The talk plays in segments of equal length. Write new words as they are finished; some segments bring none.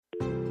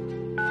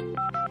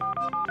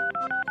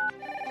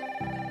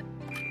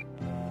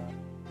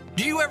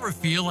Do you ever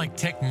feel like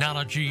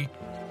technology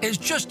is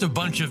just a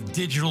bunch of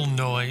digital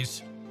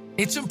noise?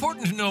 It's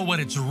important to know what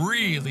it's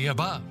really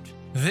about.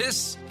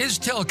 This is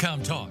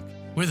Telecom Talk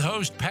with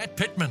host Pat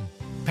Pittman.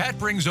 Pat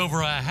brings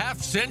over a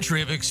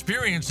half-century of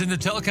experience in the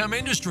telecom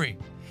industry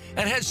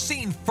and has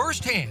seen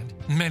firsthand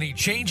many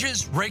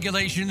changes,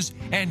 regulations,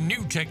 and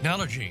new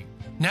technology.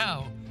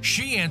 Now,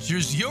 she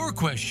answers your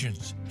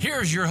questions.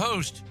 Here's your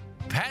host,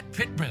 Pat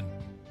Pittman.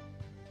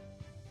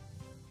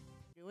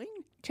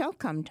 Doing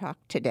Telecom Talk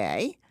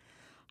today.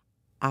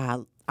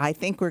 I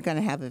think we're going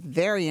to have a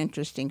very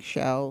interesting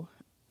show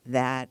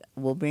that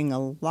will bring a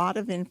lot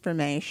of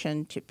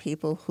information to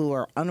people who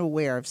are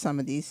unaware of some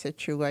of these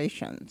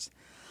situations.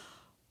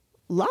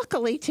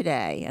 Luckily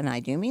today, and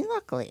I do mean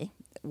luckily,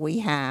 we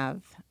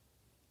have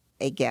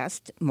a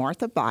guest,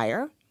 Martha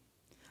Beyer.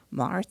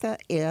 Martha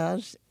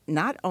is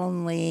not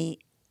only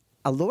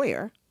a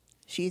lawyer,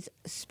 she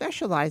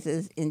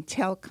specializes in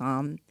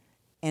telecom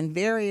and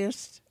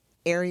various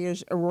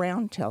areas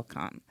around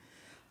telecom.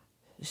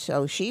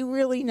 So she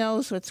really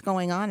knows what's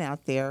going on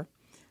out there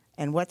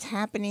and what's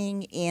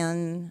happening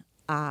in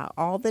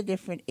all the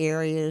different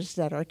areas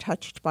that are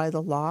touched by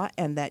the law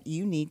and that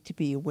you need to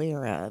be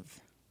aware of.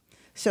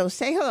 So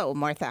say hello,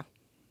 Martha.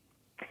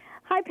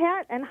 Hi,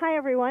 Pat, and hi,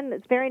 everyone.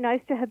 It's very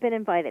nice to have been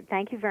invited.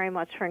 Thank you very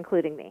much for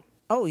including me.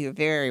 Oh, you're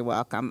very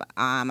welcome.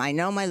 I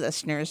know my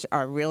listeners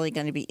are really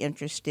going to be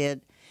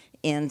interested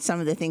in some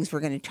of the things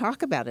we're going to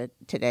talk about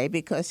today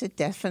because it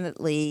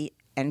definitely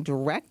and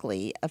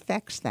directly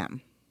affects them.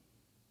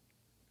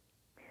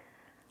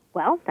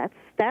 Well, that's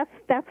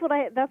what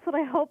I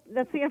hope.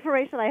 That's the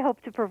information I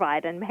hope to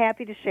provide. I'm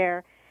happy to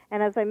share.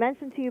 And as I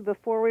mentioned to you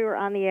before we were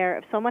on the air,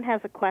 if someone has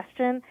a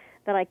question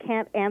that I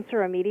can't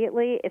answer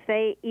immediately, if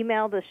they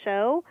email the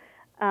show,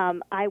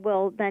 I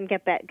will then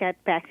get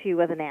back to you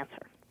with an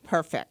answer.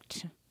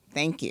 Perfect.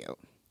 Thank you.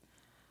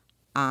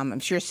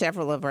 I'm sure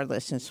several of our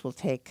listeners will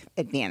take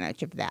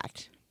advantage of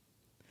that.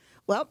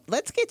 Well,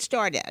 let's get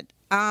started.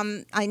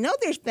 I know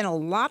there's been a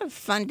lot of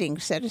funding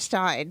set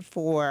aside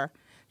for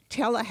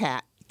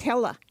telehealth,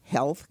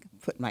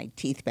 put my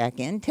teeth back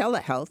in,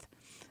 telehealth,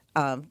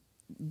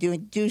 due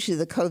to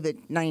the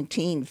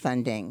COVID-19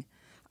 funding.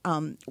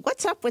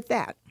 What's up with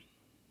that?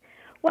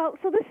 Well,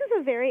 so this is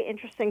a very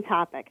interesting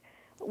topic.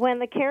 When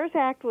the CARES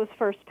Act was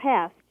first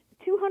passed,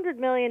 $200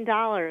 million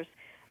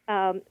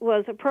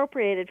was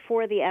appropriated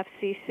for the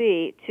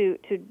FCC to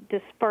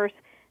disperse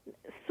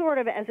sort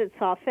of as it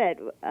saw fit.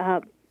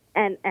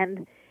 And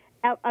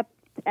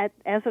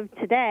as of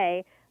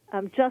today,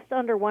 just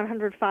under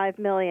 $105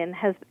 million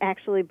has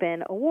actually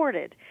been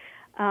awarded.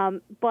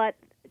 But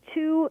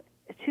two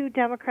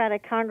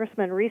Democratic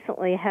congressmen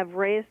recently have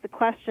raised the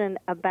question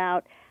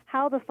about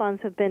how the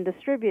funds have been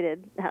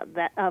distributed,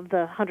 of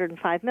the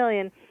 $105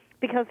 million,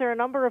 because there are a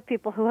number of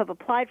people who have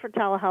applied for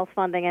telehealth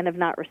funding and have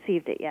not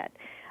received it yet.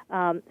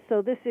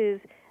 So this is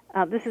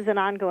an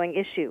ongoing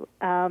issue.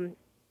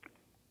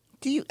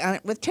 Do you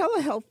with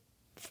telehealth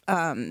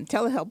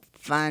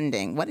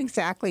funding? What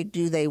exactly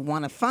do they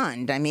want to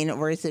fund? I mean,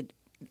 or is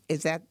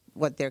that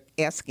what they're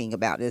asking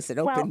about? Is it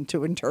open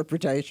to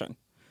interpretation?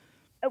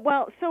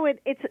 Well, so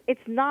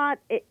it's not.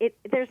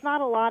 There's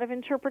not a lot of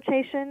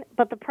interpretation,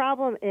 but the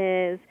problem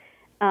is,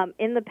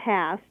 in the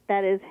past,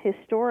 that is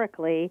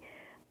historically,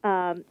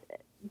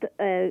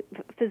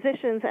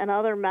 physicians and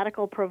other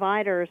medical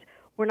providers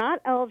were not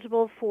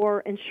eligible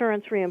for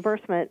insurance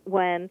reimbursement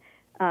when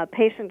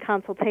patient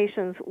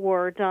consultations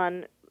were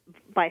done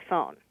by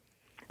phone.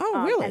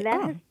 Oh, really?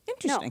 And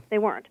interesting. No, they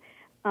weren't.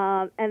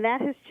 And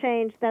that has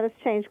changed. That has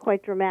changed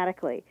quite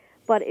dramatically.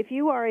 But if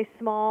you are a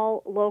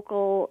small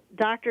local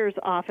doctor's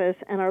office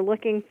and are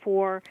looking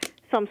for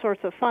some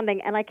sorts of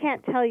funding, and I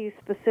can't tell you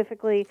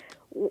specifically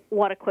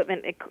what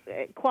equipment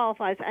it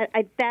qualifies,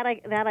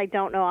 that I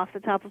don't know off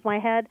the top of my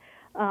head.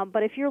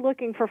 But if you're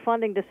looking for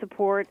funding to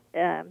support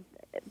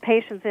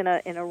patients in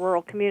a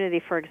rural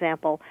community, for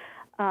example,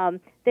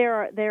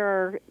 there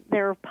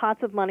are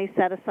pots of money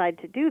set aside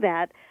to do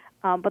that.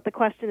 But the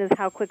question is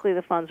how quickly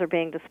the funds are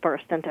being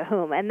dispersed and to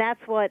whom, and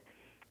that's what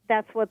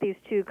these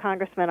two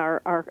congressmen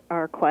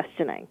are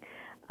questioning.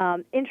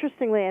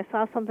 Interestingly, I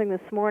saw something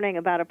this morning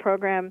about a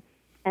program,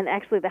 and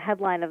actually the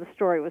headline of the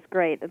story was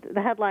great.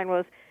 The headline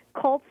was,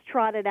 "Colts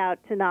Trotted Out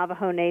to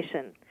Navajo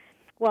Nation."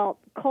 Well,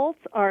 Colts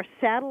are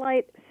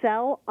satellite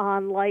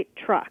cell-on-light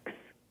trucks.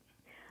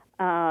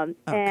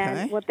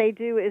 And what they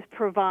do is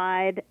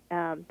provide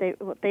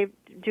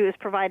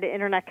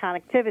internet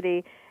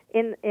connectivity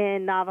in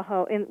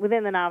Navajo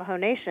within the Navajo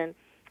Nation.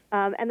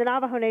 And the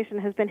Navajo Nation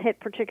has been hit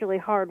particularly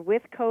hard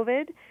with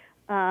COVID,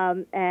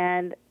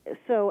 and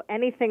so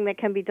anything that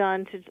can be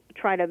done to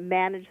try to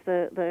manage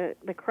the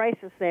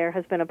crisis there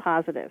has been a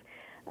positive.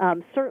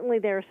 Certainly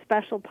there are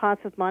special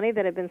pots of money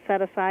that have been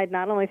set aside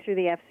not only through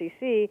the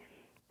FCC,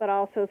 but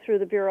also through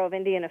the Bureau of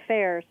Indian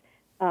Affairs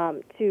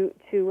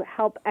to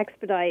help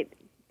expedite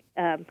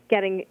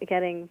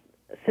getting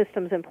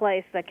systems in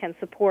place that can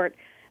support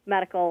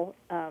medical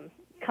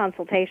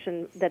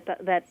consultation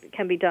that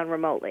can be done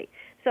remotely.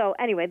 So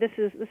anyway, this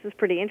is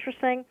pretty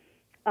interesting.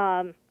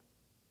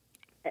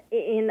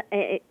 in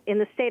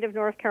the state of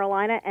North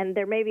Carolina, and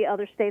there may be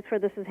other states where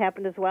this has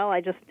happened as well.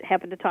 I just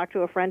happened to talk to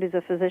a friend who's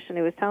a physician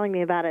who was telling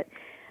me about it.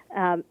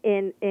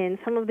 In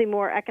some of the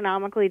more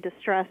economically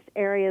distressed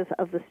areas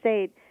of the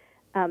state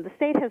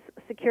has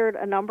secured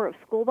a number of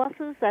school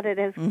buses that it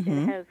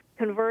has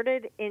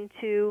converted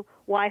into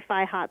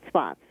Wi-Fi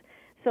hotspots,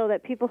 so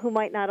that people who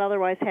might not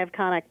otherwise have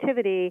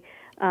connectivity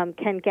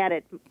can get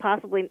it.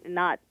 Possibly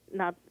not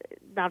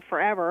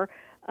forever,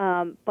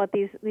 but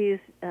these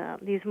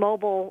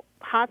mobile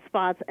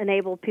hotspots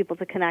enable people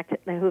to connect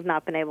who have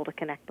not been able to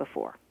connect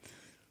before,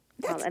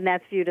 and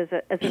that's viewed as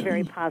a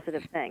very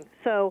positive thing.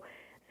 So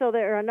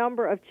there are a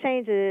number of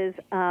changes.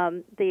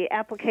 The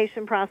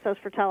application process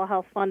for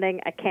telehealth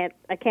funding, I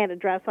can't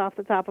address off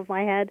the top of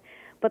my head,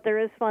 but there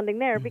is funding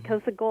there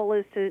because the goal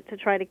is to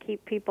try to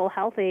keep people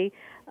healthy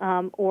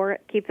or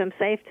keep them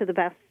safe to the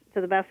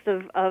best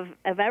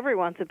of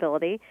everyone's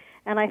ability.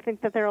 And I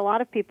think that there are a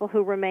lot of people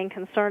who remain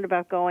concerned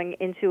about going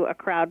into a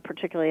crowd,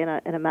 particularly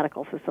in a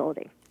medical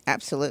facility.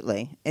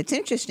 Absolutely. It's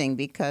interesting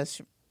because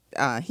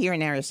here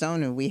in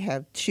Arizona we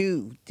have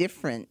two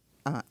different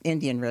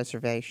Indian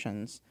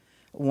reservations.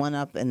 One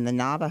up in the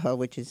Navajo,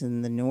 which is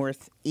in the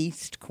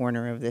northeast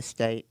corner of the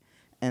state,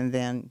 and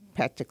then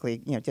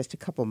practically, just a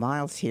couple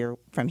miles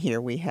from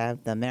here, we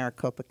have the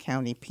Maricopa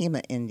County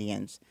Pima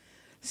Indians.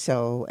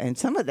 So, and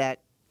some of that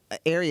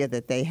area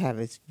that they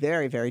have is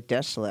very, very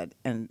desolate,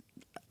 and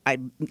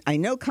I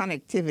know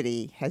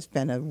connectivity has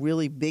been a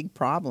really big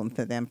problem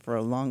for them for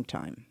a long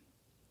time.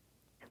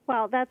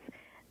 Well, this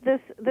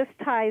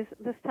ties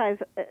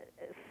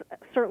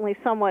certainly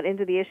somewhat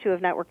into the issue of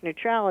network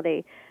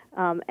neutrality.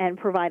 And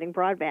providing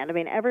broadband. I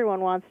mean, everyone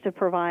wants to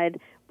provide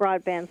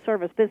broadband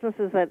service.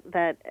 Businesses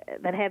that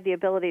have the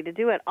ability to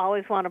do it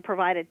always want to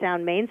provide it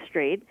down Main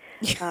Street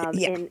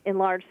in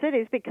large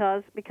cities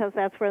because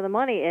that's where the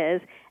money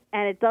is,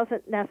 and it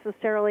doesn't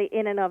necessarily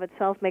in and of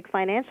itself make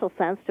financial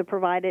sense to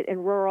provide it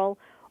in rural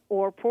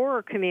or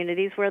poorer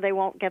communities where they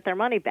won't get their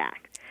money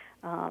back.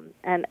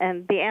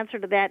 And the answer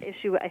to that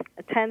issue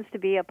tends to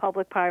be a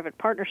public-private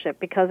partnership,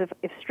 because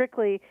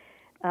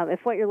if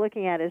what you're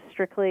looking at is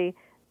strictly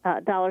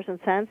dollars and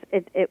cents,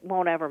 it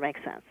won't ever make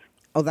sense.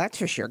 Oh, that's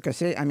for sure,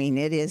 because,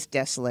 it is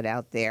desolate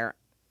out there.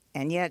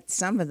 And yet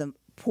some of the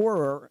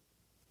poorer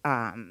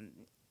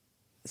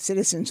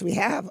citizens we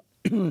have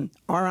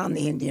are on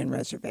the Indian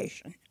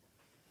reservation.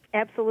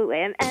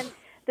 Absolutely. And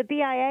the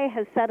BIA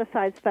has set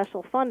aside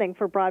special funding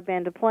for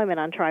broadband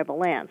deployment on tribal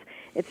lands.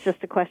 It's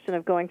just a question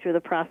of going through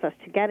the process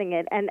to getting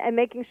it and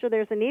making sure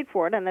there's a need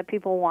for it and that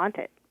people want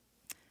it.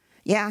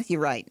 Yeah, you're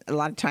right. A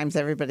lot of times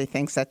everybody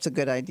thinks that's a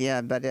good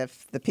idea, but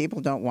if the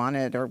people don't want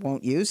it or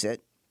won't use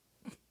it,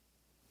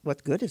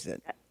 what good is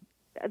it?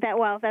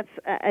 That's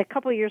a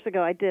couple of years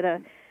ago.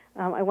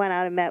 I went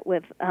out and met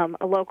with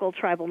a local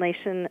tribal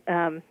nation,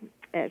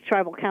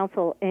 tribal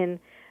council in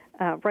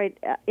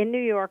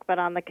New York, but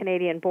on the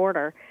Canadian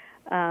border.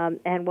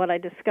 And what I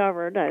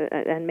discovered,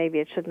 and maybe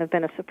it shouldn't have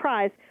been a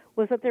surprise,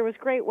 was that there was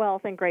great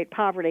wealth and great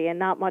poverty, and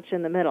not much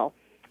in the middle.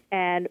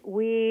 And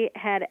we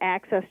had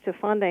access to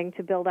funding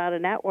to build out a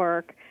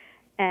network,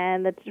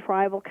 and the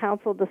tribal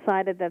council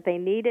decided that they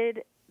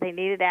needed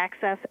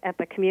access at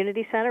the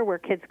community center where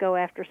kids go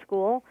after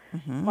school,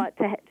 but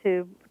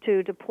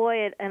to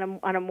deploy it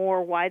on a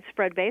more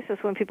widespread basis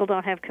when people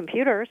don't have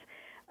computers,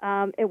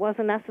 it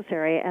wasn't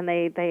necessary, and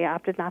they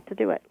opted not to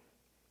do it.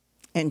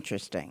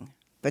 Interesting,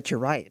 but you're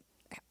right.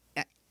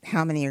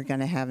 How many are going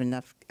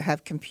to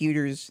have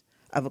computers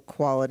of a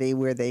quality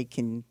where they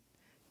can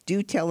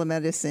do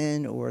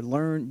telemedicine or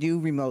do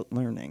remote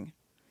learning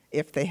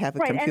if they have a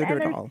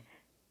computer at all?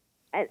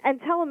 And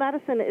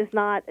telemedicine is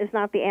not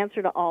the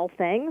answer to all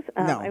things.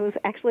 No. I was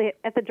actually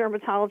at the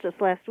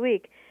dermatologist last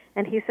week,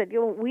 and he said,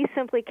 we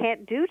simply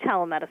can't do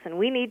telemedicine.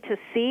 We need to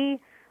see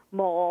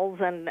moles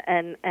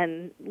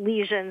and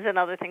lesions and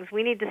other things.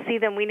 We need to see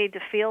them. We need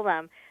to feel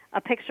them.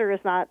 A picture is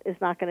not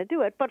going to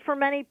do it. But for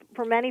many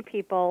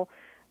people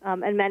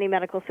and many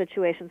medical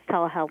situations,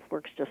 telehealth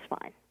works just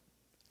fine.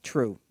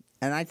 True.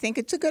 And I think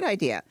it's a good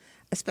idea,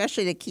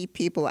 especially to keep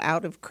people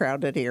out of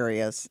crowded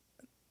areas.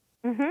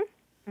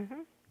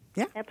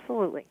 Yeah.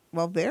 Absolutely.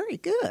 Well, very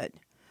good.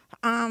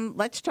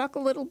 Let's talk a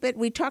little bit.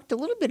 We talked a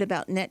little bit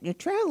about net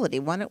neutrality.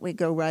 Why don't we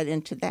go right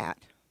into that?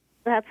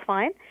 That's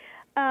fine.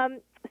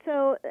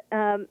 So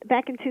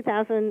back in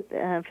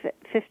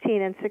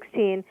 2015 and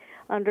 16,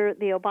 under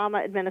the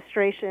Obama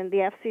administration,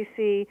 the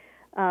FCC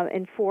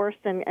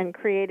enforced and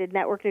created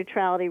network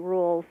neutrality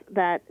rules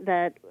that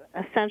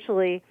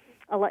essentially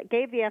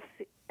gave the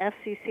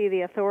FCC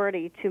the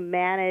authority to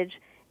manage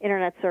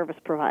Internet service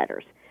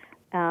providers.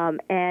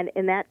 And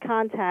in that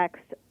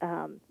context,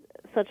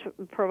 such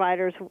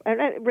providers,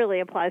 and it really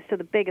applies to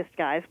the biggest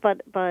guys,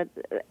 but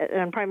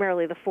and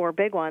primarily the four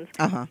big ones.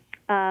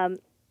 The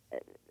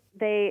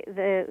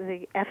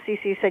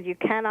FCC said you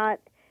cannot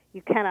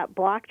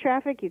block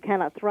traffic, you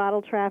cannot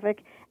throttle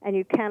traffic, and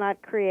you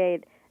cannot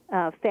create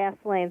fast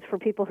lanes for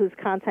people whose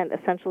content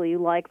essentially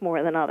you like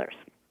more than others.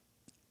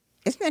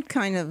 Isn't that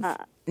kind of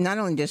not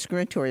only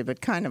discriminatory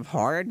but kind of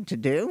hard to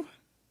do?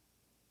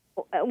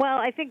 Well,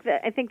 I think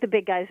the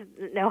big guys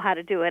know how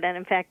to do it, and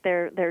in fact,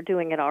 they're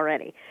doing it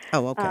already.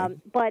 Oh, okay.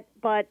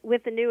 But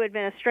with the new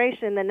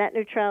administration, the net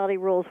neutrality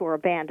rules were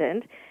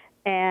abandoned,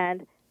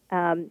 and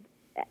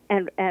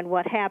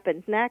what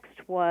happened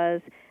next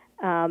was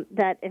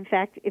that, in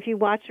fact, if you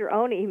watch your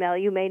own email,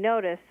 you may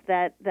notice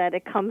that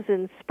it comes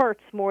in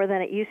spurts more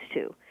than it used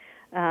to,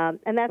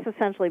 and that's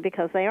essentially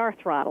because they are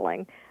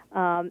throttling.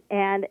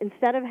 And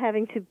instead of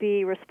having to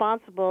be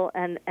responsible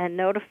and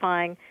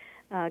notifying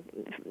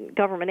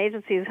government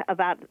agencies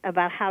about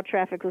how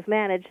traffic was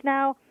managed,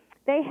 now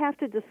they have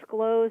to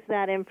disclose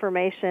that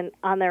information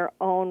on their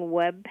own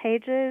web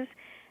pages.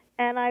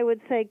 And I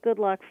would say good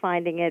luck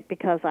finding it,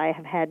 because I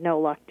have had no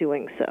luck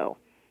doing so.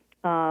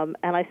 And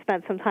I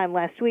spent some time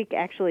last week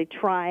actually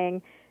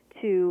trying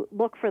to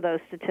look for those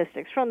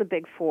statistics from the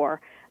big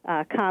four,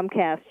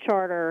 Comcast,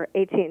 Charter,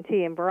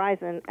 AT&T, and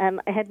Verizon, and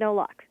I had no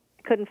luck.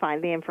 I couldn't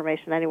find the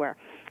information anywhere.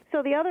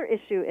 So the other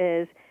issue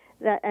is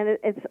that, and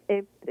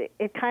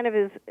it kind of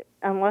is,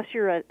 unless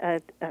you're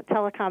a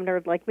telecom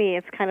nerd like me,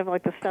 it's kind of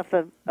like the stuff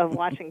of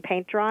watching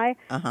paint dry.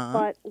 Uh-huh.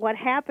 But what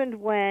happened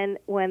when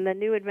the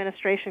new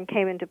administration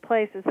came into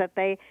place is that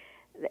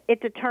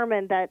it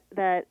determined that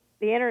the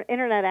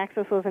Internet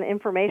access was an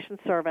information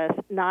service,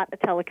 not a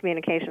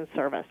telecommunications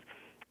service.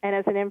 And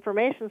as an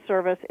information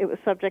service, it was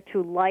subject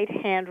to light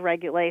hand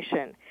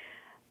regulation.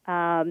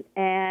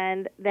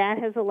 And that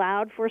has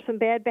allowed for some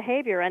bad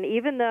behavior. And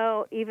even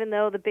though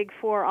the Big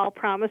Four all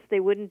promised they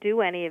wouldn't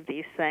do any of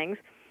these things,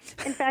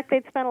 in fact,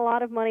 they'd spent a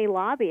lot of money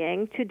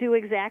lobbying to do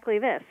exactly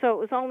this. So it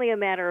was only a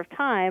matter of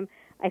time,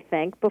 I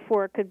think,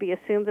 before it could be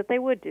assumed that they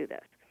would do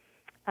this.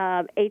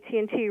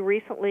 AT&T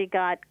recently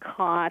got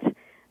caught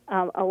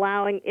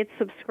allowing its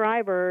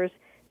subscribers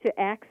to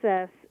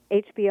access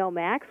HBO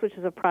Max, which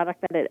is a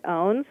product that it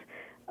owns,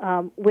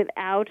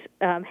 without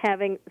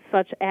having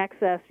such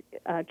access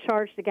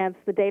charged against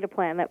the data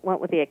plan that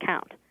went with the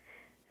account.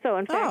 So,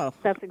 in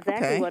fact, that's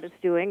exactly what it's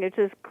doing. It's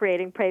just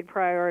creating paid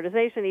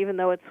prioritization, even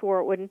though it swore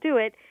it wouldn't do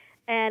it.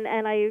 And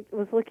I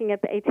was looking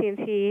at the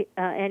AT&T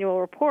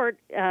annual report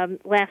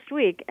last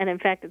week, and in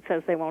fact, it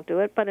says they won't do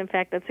it. But in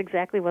fact, that's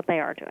exactly what they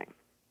are doing.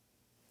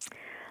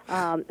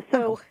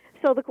 So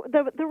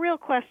the real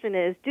question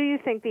is, do you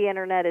think the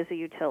Internet is a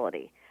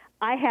utility?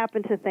 I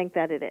happen to think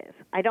that it is.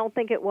 I don't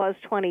think it was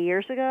 20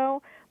 years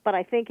ago, but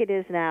I think it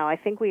is now. I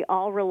think we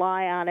all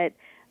rely on it,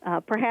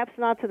 perhaps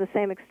not to the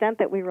same extent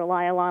that we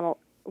rely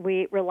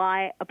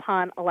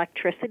upon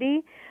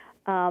electricity,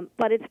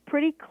 but it's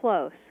pretty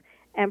close.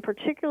 And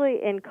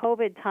particularly in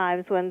COVID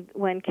times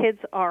when kids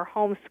are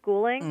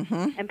homeschooling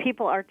and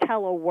people are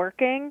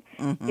teleworking,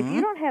 if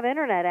you don't have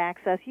Internet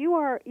access, you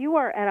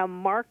are at a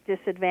marked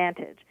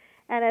disadvantage.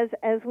 And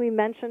as we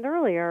mentioned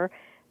earlier,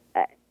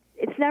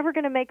 it's never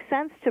going to make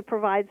sense to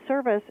provide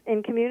service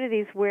in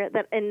communities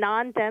in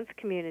non-dense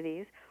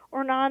communities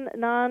or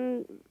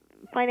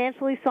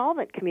non-financially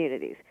solvent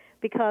communities,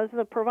 because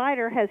the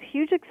provider has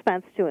huge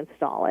expense to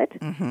install it,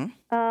 and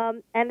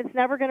it's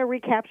never going to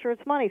recapture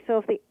its money. So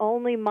if the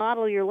only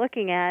model you're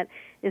looking at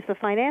is the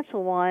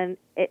financial one,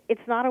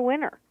 it's not a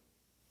winner.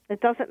 It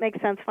doesn't make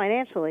sense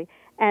financially.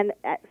 And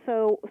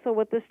so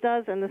what this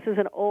does, and this is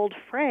an old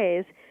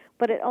phrase,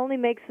 but it only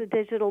makes the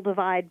digital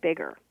divide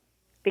bigger,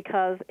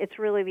 because it's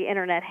really the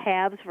Internet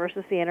haves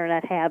versus the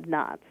Internet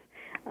have-nots.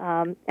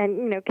 And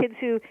kids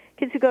who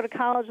go to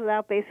college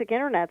without basic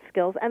Internet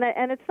skills, and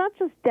it's not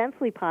just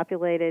densely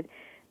populated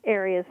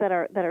areas that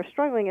are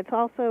struggling. It's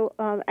also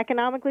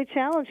economically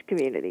challenged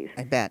communities.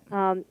 I bet.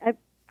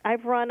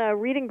 I've run a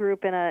reading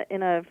group in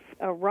a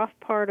rough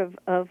part of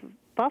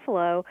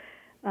Buffalo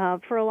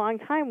for a long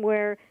time,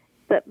 where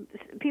the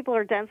people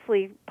are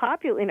densely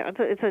populated.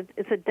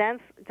 It's a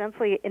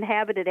densely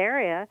inhabited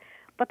area,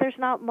 but there's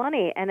not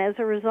money, and as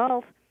a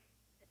result,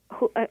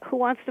 who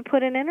wants to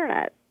put in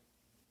Internet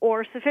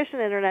or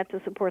sufficient Internet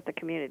to support the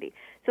community?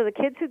 So the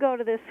kids who go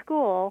to this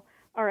school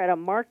are at a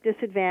marked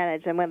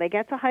disadvantage, and when they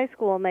get to high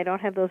school and they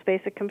don't have those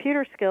basic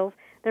computer skills,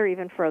 they're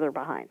even further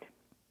behind.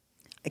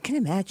 I can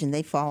imagine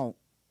they fall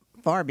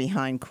far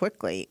behind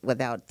quickly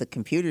without the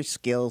computer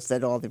skills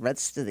that all the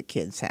rest of the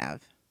kids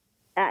have.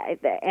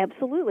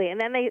 Absolutely,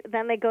 and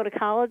then they go to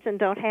college and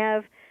don't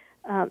have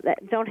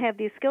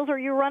these skills, or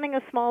you're running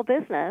a small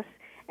business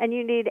and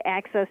you need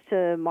access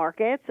to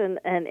markets and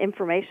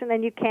information,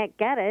 and you can't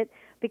get it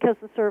because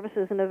the service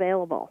isn't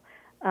available.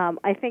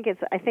 I think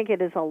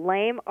it is a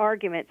lame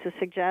argument to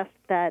suggest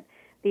that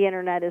the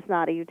Internet is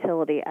not a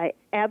utility. I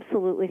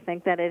absolutely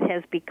think that it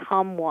has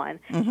become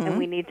one, and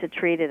we need to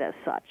treat it as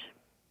such.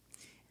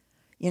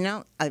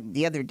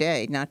 The other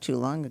day, not too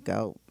long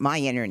ago, my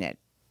Internet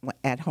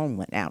at home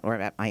went out, or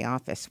at my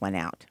office went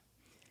out,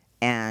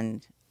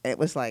 and it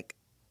was like,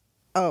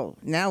 oh,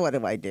 now what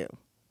do I do?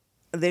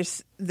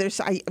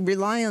 I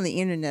rely on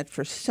the Internet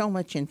for so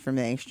much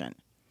information.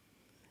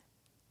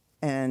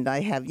 And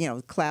I have,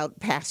 cloud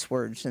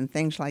passwords and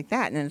things like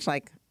that. And it's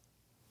like,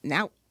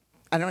 now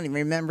I don't even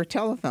remember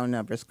telephone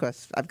numbers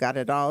because I've got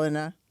it all in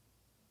a...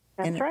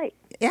 That's right.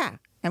 Yeah.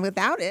 And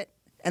without it,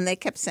 and they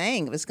kept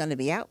saying it was going to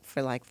be out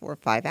for like 4 or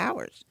 5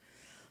 hours.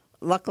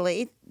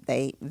 luckily,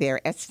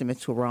 their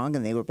estimates were wrong,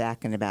 and they were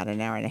back in about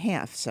an hour and a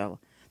half. So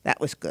that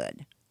was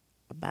good.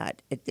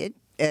 But it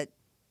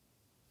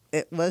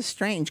was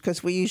strange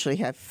because we usually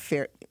have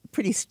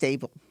pretty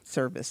stable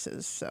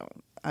services. So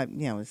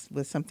it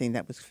was something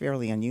that was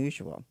fairly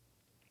unusual.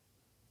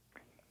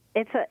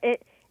 It's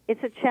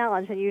a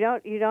challenge, and you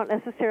don't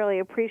necessarily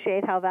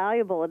appreciate how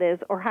valuable it is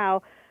or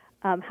how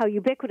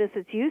ubiquitous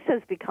its use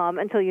has become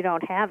until you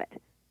don't have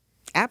it.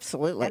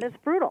 Absolutely. And it's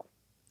brutal.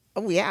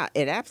 Oh, yeah,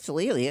 it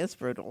absolutely is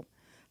brutal.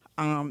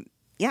 And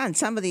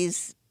some of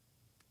these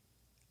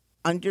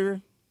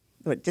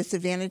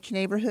disadvantaged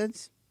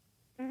neighborhoods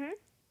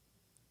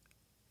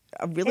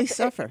really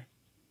suffer.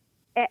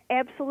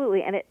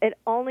 Absolutely, and it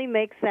only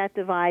makes that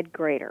divide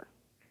greater.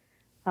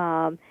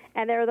 And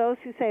there are those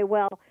who say,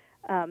 well,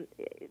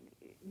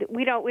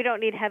 we don't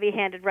need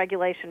heavy-handed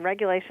regulation.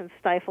 Regulation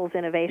stifles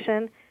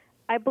innovation.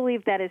 I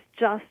believe that is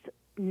just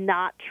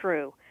not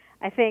true.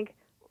 I think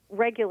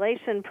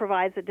regulation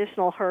provides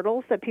additional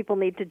hurdles that people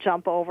need to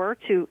jump over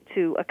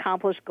to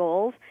accomplish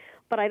goals,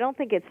 but I don't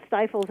think it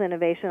stifles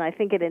innovation. I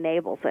think it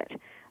enables it.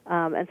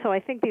 And so I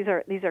think these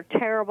are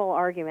terrible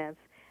arguments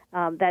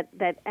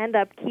that end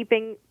up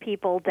keeping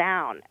people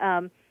down.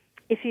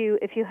 If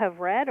you have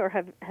read or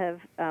have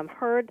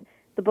heard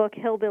the book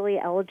Hillbilly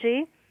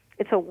Elegy,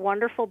 it's a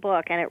wonderful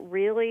book, and it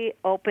really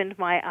opened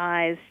my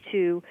eyes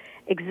to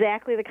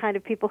exactly the kind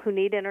of people who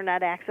need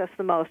Internet access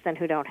the most and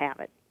who don't have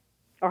it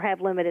or have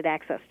limited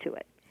access to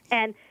it.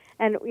 And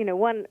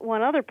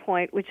one other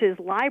point, which is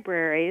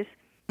libraries,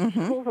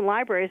 schools and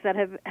libraries that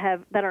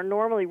that are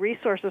normally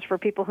resources for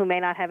people who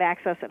may not have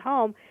access at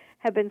home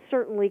have been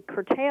certainly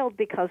curtailed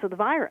because of the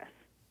virus.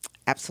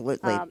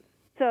 Absolutely.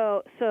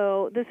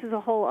 So this is a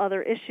whole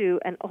other issue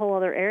and a whole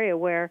other area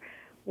where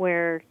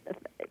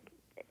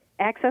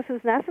access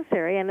is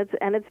necessary, and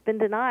it's been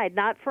denied,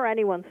 not for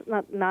anyone's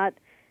not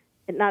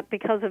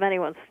because of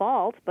anyone's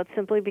fault, but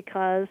simply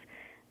because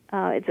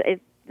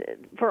it's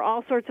for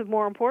all sorts of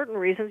more important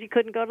reasons you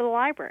couldn't go to the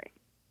library.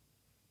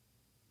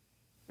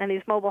 And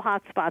these mobile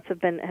hotspots have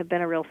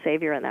been a real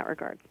savior in that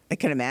regard. I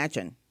can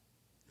imagine.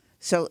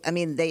 So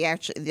they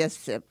actually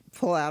just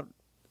pull out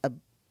a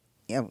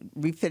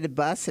refitted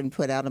bus and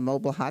put out a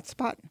mobile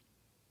hotspot.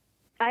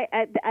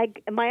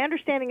 My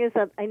understanding is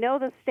that I know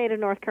the state of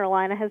North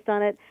Carolina has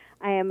done it.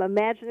 I am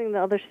imagining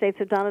the other states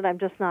have done it. I'm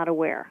just not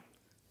aware.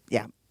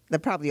 Yeah, they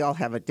probably all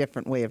have a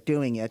different way of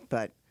doing it,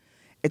 but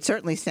it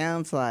certainly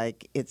sounds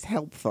like it's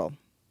helpful.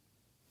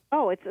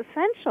 Oh, it's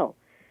essential.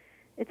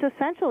 It's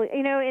essential.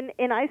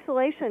 In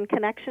isolation,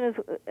 connection and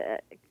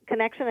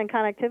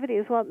connectivity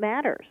is what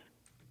matters.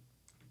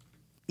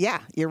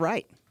 Yeah, you're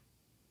right.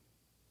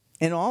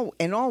 In all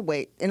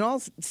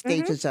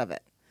stages of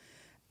it.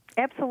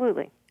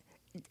 Absolutely.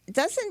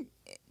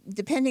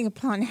 Depending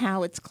upon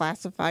how it's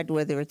classified,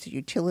 whether it's a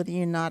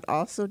utility or not,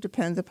 also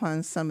depends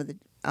upon some of the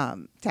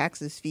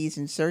taxes, fees,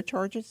 and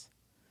surcharges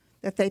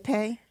that they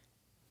pay?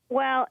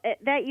 Well,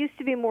 that used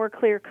to be more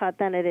clear-cut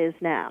than it is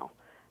now,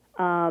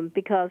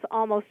 because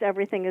almost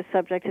everything is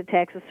subject to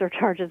taxes,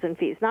 surcharges, and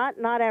fees.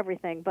 Not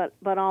everything,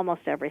 but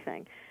almost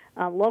everything.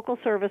 Local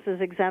service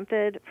is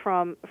exempted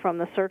from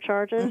the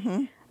surcharges.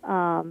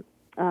 And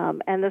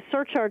the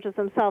surcharges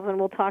themselves, and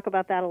we'll talk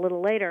about that a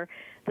little later,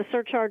 the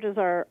surcharges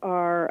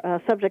are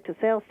subject to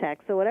sales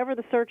tax. So whatever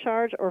the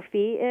surcharge or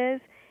fee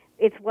is,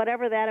 it's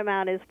whatever that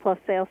amount is plus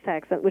sales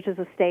tax, which is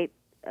a state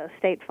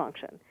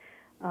function.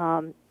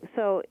 So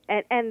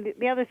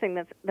the other thing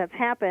that's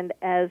happened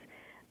as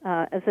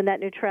the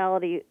net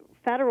neutrality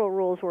federal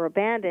rules were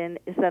abandoned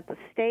is that the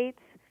states,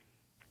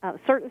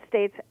 certain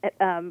states,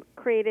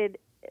 created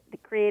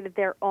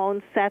their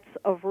own sets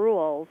of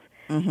rules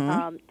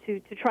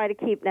to try to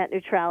keep net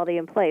neutrality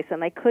in place,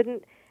 and they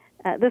couldn't.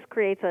 This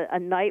creates a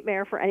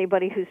nightmare for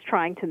anybody who's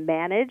trying to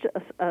manage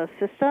a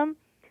system.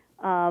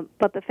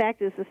 But the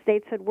fact is, the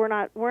state said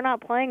we're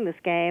not playing this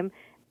game,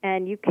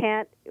 and you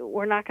can't.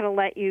 We're not going to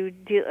let you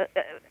do.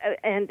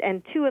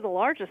 And two of the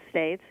largest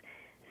states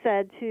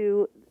said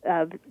to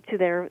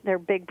their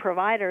big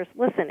providers,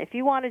 listen, if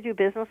you want to do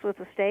business with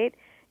the state,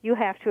 you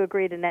have to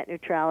agree to net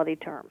neutrality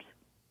terms.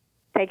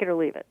 Take it or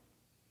leave it.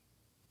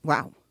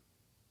 Wow.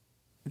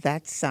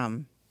 That's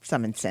some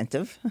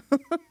incentive.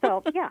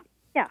 So, yeah.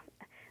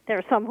 There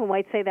are some who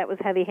might say that was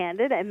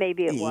heavy-handed, and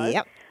maybe it was.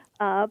 Yep.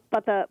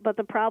 But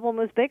the problem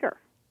was bigger.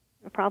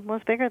 The problem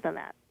was bigger than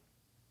that.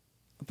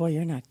 Boy,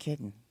 you're not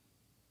kidding.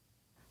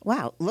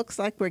 Wow. Looks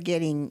like we're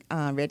getting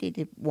ready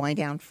to wind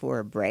down for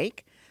a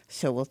break.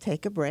 So we'll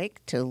take a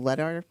break to let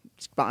our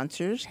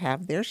sponsors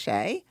have their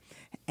say,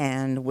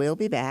 and we'll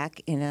be back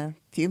in a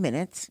few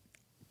minutes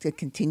to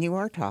continue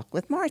our talk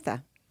with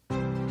Martha.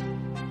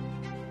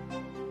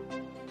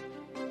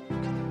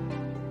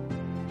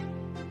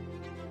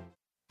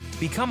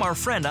 Become our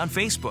friend on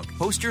Facebook.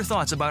 Post your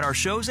thoughts about our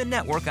shows and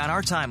network on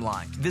our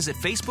timeline. Visit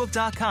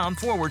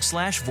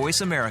Facebook.com/Voice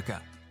America.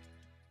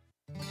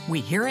 We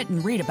hear it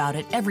and read about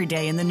it every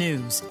day in the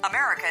news.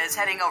 America is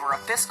heading over a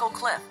fiscal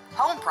cliff.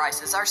 Home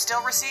prices are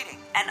still receding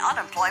and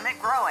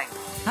unemployment growing.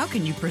 How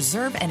can you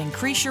preserve and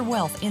increase your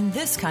wealth in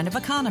this kind of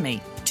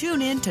economy?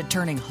 Tune in to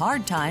Turning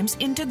Hard Times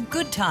into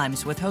Good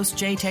Times with host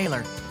Jay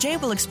Taylor. Jay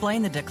will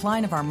explain the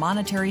decline of our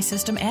monetary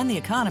system and the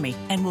economy,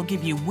 and will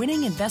give you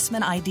winning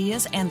investment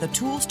ideas and the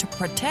tools to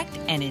protect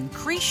and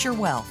increase your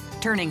wealth.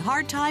 Turning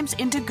Hard Times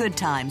into Good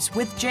Times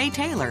with Jay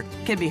Taylor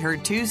can be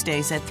heard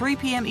Tuesdays at 3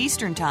 p.m.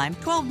 Eastern Time,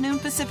 12 noon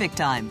Pacific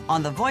Time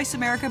on the Voice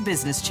America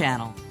Business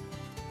Channel.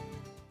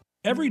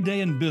 Every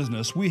day in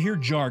business, we hear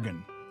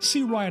jargon,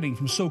 see writing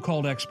from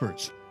so-called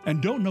experts,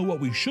 and don't know what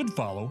we should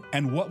follow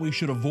and what we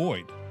should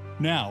avoid.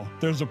 Now,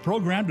 there's a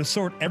program to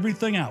sort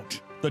everything out.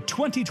 The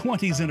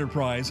 2020s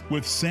Enterprise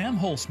with Sam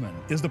Holzman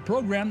is the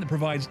program that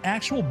provides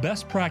actual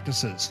best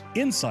practices,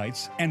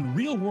 insights, and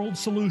real-world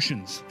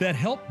solutions that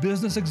help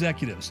business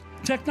executives,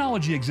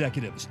 technology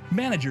executives,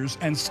 managers,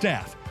 and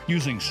staff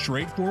using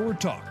straightforward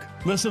talk.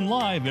 Listen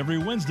live every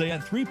Wednesday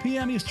at 3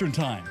 p.m. Eastern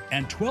Time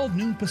and 12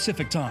 noon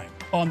Pacific Time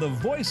on the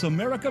Voice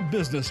America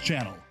Business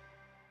Channel.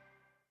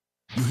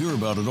 You hear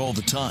about it all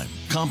the time.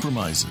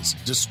 Compromises,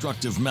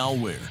 destructive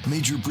malware,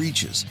 major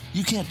breaches.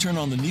 You can't turn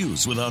on the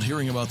news without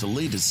hearing about the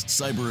latest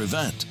cyber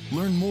event.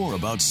 Learn more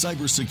about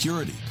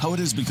cybersecurity, how it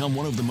has become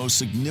one of the most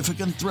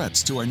significant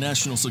threats to our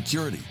national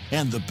security,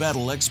 and the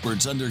battle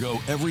experts undergo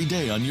every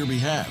day on your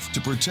behalf to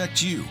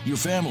protect you, your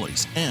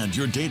families, and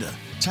your data.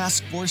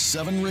 Task Force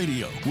 7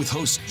 Radio with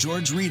host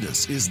George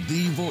Reedus is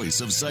the voice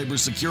of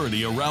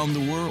cybersecurity around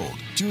the world.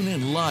 Tune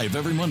in live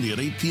every Monday at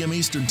 8 p.m.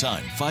 Eastern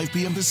Time, 5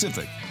 p.m.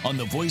 Pacific on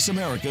the Voice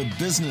America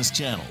Business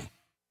Channel.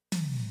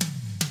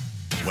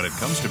 When it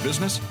comes to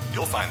business,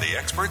 you'll find the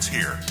experts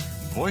here.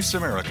 Voice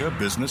America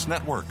Business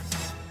Network.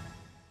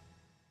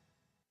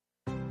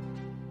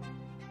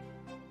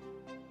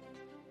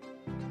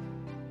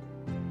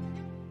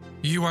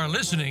 You are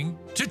listening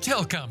to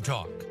Telcom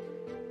Talk.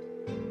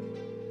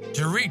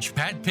 To reach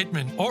Pat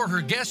Pittman or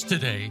her guest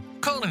today,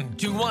 call in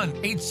to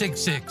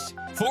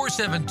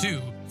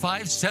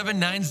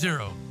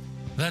 1-866-472-5790.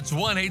 That's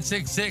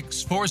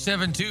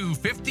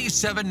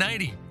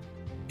 1-866-472-5790.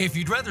 If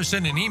you'd rather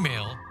send an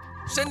email,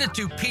 send it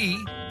to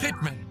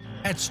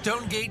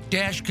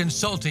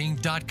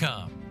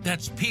pittman@stonegate-consulting.com.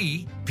 That's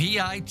Pittmon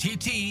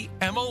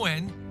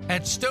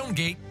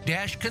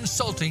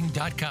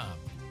 @stonegate-consulting.com.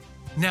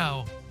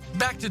 Now,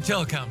 back to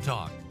Telcom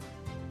Talk.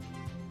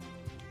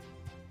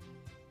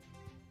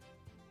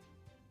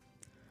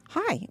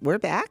 Hi, we're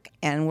back,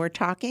 and we're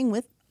talking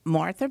with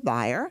Martha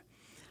Beyer,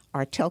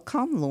 our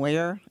telecom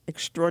lawyer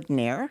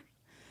extraordinaire.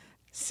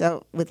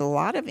 So, with a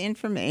lot of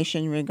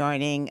information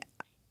regarding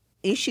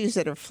issues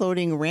that are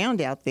floating around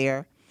out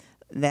there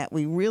that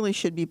we really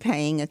should be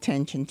paying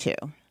attention to.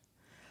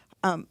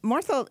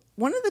 Martha,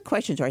 one of the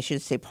questions, or I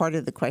should say part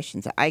of the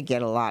questions that I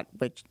get a lot,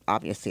 which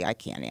obviously I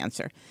can't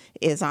answer,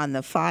 is on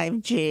the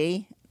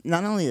 5G,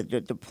 not only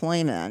the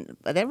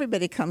deployment, but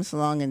everybody comes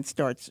along and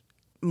starts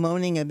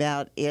moaning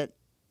about it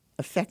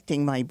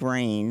affecting my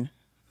brain.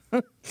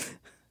 Do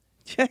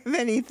you have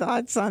any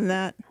thoughts on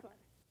that?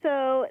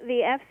 So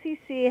the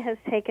FCC has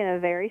taken a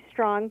very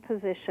strong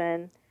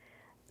position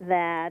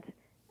that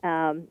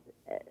that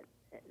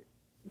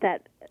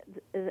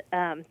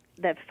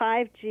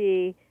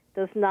 5G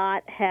does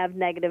not have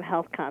negative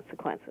health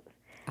consequences.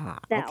 Now,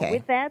 okay.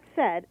 with that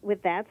said,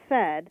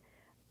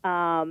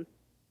 I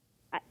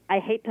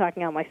hate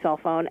talking on my cell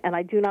phone, and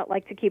I do not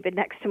like to keep it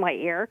next to my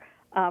ear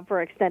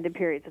for extended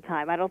periods of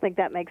time. I don't think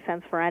that makes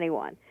sense for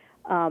anyone.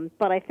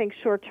 But I think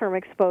short-term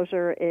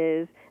exposure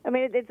is,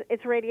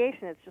 it's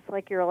radiation. It's just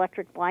like your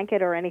electric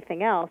blanket or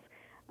anything else.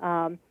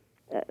 The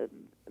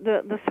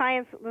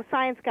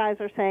science guys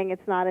are saying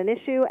it's not an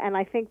issue, and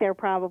I think they're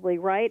probably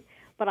right,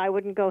 but I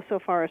wouldn't go so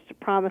far as to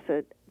promise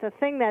it. The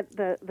thing that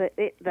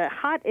the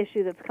hot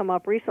issue that's come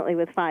up recently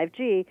with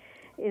 5G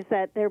is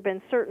that there have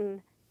been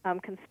certain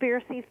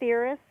conspiracy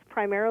theorists,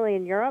 primarily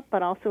in Europe,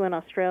 but also in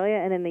Australia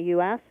and in the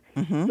U.S.,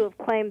 who have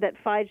claimed that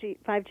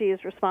 5G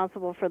is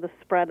responsible for the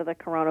spread of the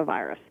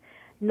coronavirus.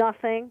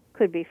 Nothing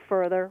could be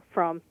further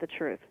from the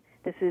truth.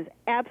 This is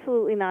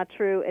absolutely not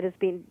true. It has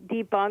been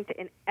debunked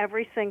in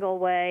every single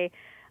way,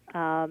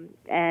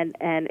 and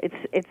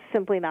it's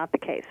simply not the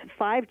case.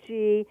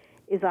 5G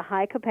is a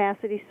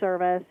high-capacity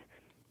service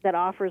that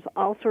offers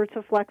all sorts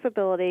of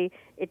flexibility.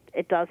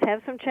 It does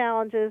have some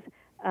challenges,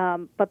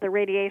 but the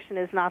radiation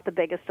is not the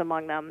biggest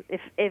among them,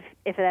 if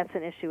that's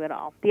an issue at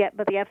all.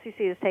 But the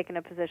FCC has taken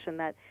a position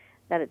that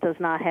it does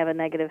not have a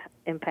negative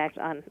impact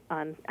on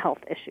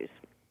health issues.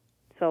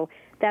 So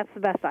that's the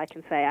best I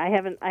can say. I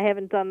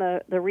haven't done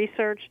the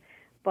research,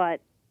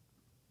 but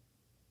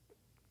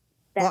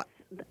that's,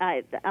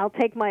 I'll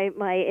take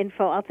my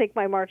info. I'll take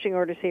my marching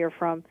orders here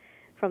from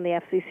the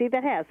FCC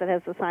that has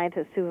the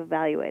scientists who have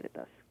evaluated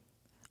this.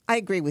 I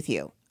agree with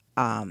you.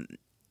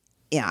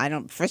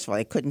 First of all,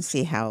 I couldn't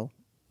see how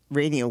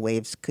radio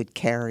waves could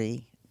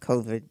carry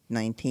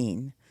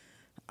COVID-19.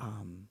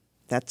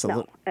 That's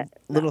a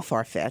little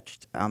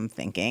far-fetched, I'm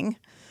thinking.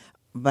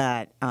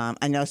 But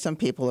I know some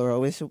people are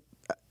always,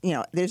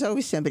 there's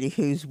always somebody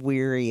who's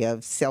weary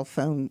of cell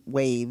phone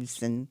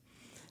waves and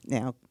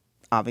now,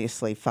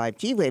 obviously,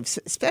 5G waves,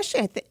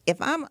 especially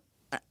if I'm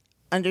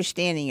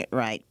understanding it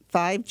right.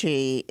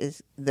 5G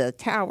is the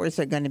towers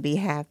are going to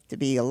have to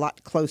be a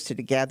lot closer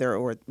together,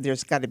 or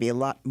there's got to be a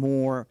lot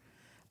more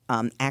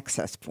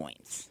access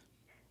points.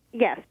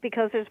 Yes,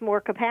 because there's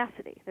more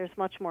capacity. There's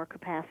much more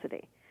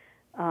capacity.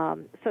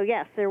 So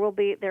yes, there will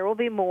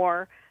be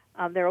more.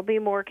 There will be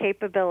more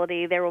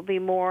capability. There will be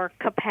more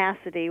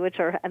capacity,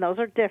 and those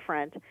are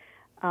different.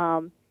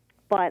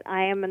 But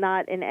I am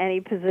not in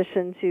any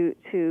position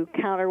to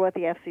counter what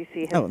the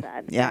FCC has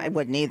said. Yeah, I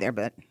wouldn't either,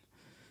 but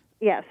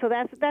yeah. So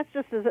that's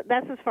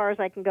as far as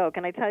I can go.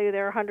 Can I tell you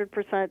they're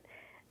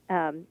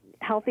 100%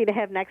 healthy to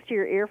have next to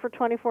your ear for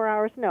 24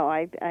 hours? No,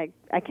 I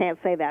can't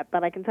say that.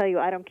 But I can tell you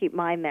I don't keep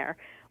mine there.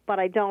 But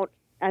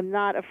I'm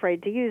not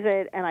afraid to use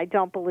it, and I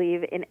don't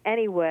believe in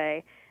any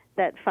way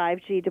that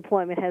 5G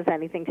deployment has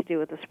anything to do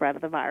with the spread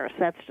of the virus.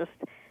 That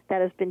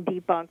has been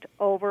debunked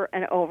over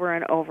and over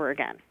and over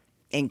again.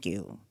 Thank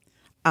you.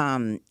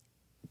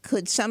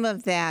 Could some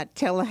of that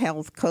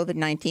telehealth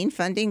COVID-19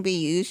 funding be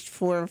used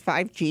for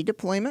 5G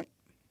deployment?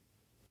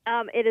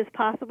 It is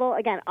possible.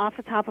 Again, off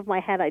the top of my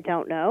head, I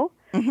don't know.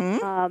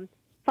 Mm-hmm.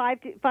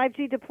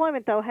 5G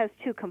deployment, though, has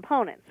two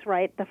components,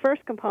 right? The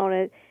first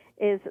component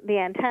is the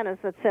antennas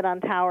that sit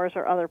on towers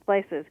or other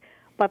places.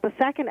 But the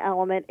second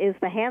element is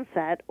the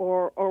handset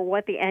or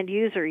what the end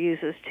user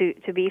uses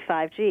to be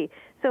 5G.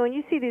 So when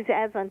you see these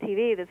ads on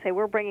TV that say,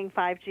 we're bringing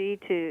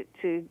 5G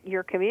to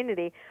your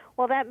community,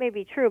 well, that may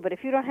be true, but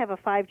if you don't have a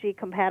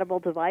 5G-compatible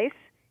device,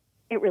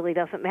 it really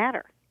doesn't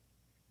matter.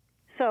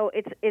 So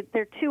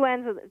they're two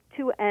ends of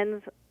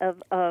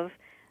the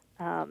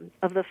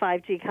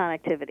 5G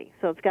connectivity.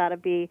 So it's got to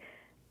be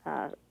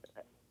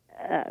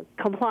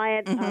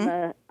compliant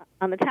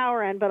on the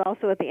tower end, but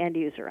also at the end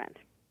user end.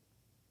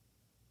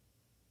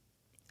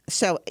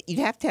 So you'd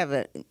have to have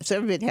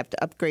everybody would have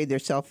to upgrade their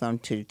cell phone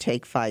to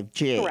take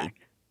 5G.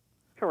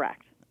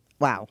 Correct.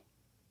 Wow.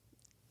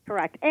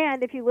 Correct.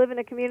 And if you live in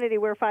a community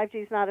where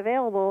 5G is not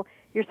available,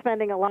 you're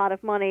spending a lot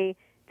of money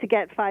to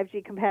get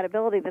 5G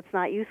compatibility that's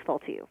not useful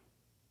to you,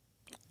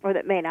 or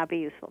that may not be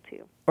useful to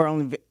you. Or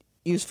only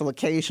useful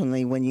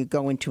occasionally when you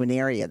go into an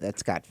area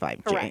that's got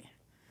 5G.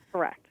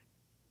 Correct.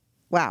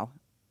 Wow.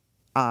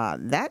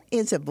 That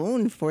is a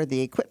boon for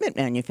the equipment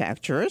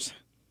manufacturers.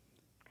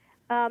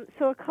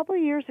 So a couple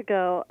of years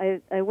ago,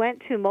 I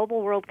went to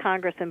Mobile World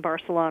Congress in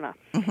Barcelona,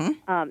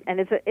 and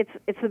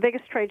it's the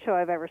biggest trade show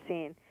I've ever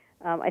seen.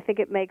 I think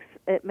it makes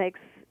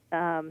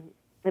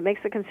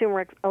the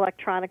Consumer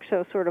Electronics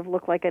Show sort of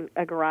look like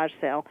a garage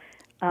sale.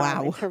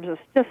 Wow. In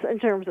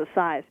terms of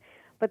size.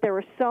 But there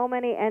were so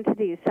many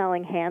entities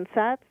selling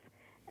handsets.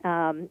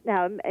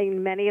 Now,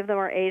 many of them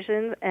are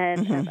Asian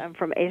and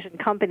from Asian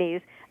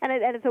companies, and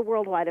it's a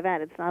worldwide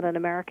event. It's not an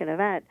American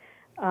event.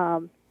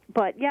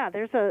 But yeah,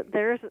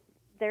 where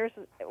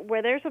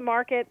there's a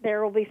market,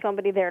 there will be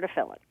somebody there to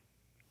fill it.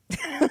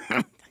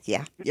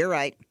 Yeah, you're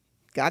right.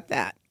 Got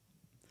that.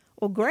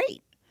 Well,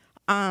 great.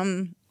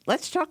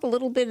 Let's talk a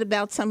little bit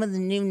about some of the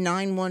new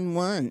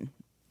 911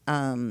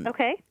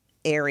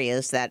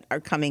 areas that are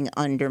coming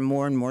under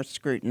more and more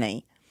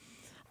scrutiny.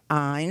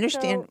 I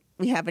understand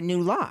we have a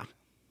new law.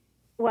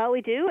 Well,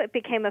 we do. It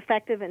became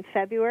effective in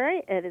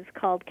February. It is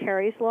called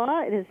Carrie's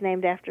Law. It is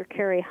named after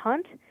Carrie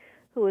Hunt,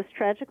 who was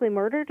tragically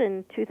murdered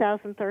in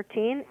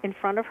 2013 in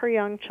front of her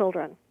young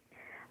children.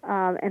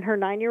 And her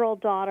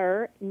 9-year-old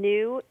daughter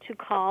knew to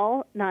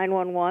call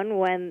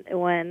 911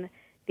 when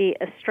the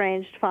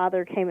estranged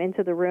father came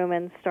into the room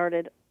and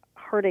started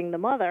hurting the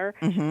mother.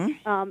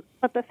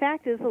 But the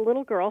fact is, the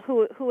little girl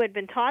who had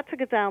been taught to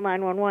dial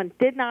 911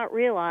 did not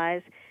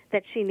realize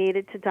that she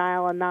needed to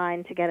dial a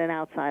 9 to get an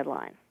outside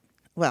line.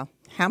 Well,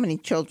 how many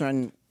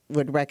children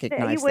would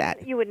recognize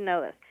that? You wouldn't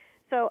know this.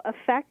 So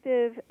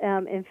effective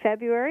in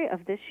February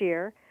of this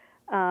year,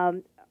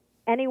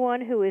 anyone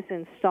who is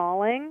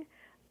installing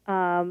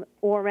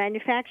or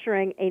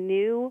manufacturing a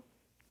new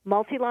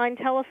multi-line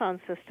telephone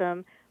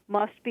system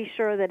must be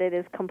sure that it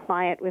is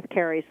compliant with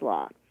Carrie's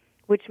Law,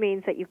 which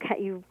means that you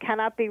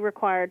cannot be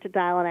required to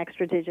dial an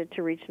extra digit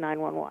to reach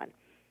 911.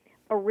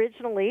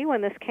 Originally, when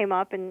this came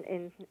up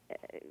in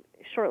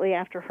shortly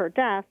after her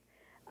death,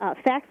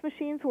 fax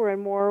machines were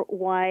in more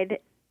wide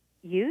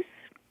use.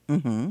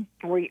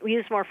 Were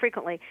used more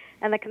frequently.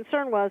 And the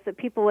concern was that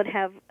people would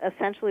have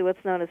essentially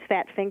what's known as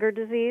fat finger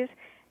disease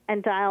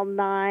and dial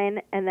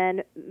 9 and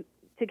then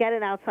to get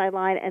an outside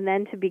line and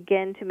then to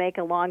begin to make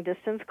a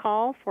long-distance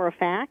call for a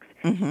fax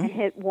and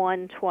hit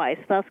 1 twice,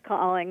 thus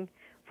calling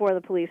for the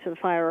police or the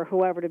fire or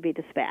whoever to be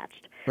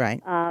dispatched.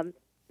 Right.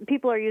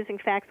 People are using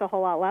fax a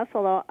whole lot less,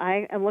 although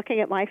I am looking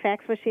at my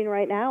fax machine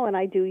right now, and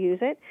I do use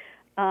it.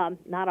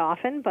 Not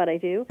often, but I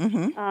do.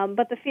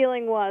 But the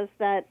feeling was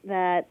that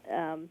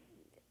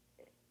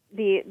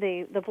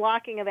the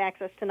blocking of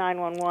access to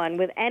 911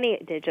 with any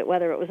digit,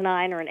 whether it was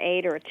 9 or an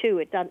 8 or a 2,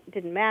 it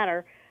didn't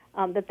matter,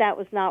 that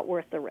was not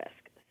worth the risk.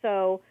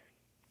 So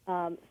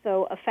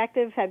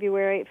effective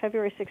February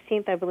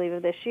 16th, I believe,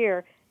 of this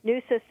year, new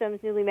systems,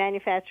 newly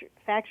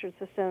manufactured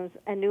systems,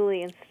 and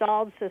newly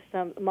installed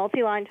systems,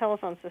 multi-line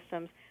telephone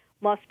systems,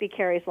 must be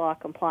Carrie's Law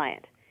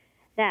compliant.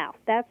 Now,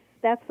 that's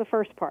the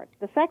first part.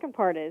 The second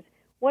part is,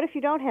 what if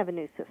you don't have a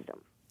new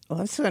system? Well,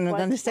 that's what I'm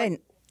going to say.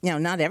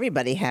 Not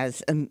everybody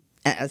has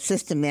a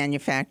system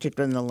manufactured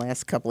in the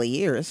last couple of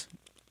years.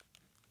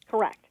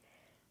 Correct.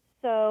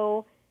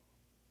 So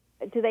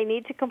do they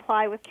need to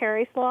comply with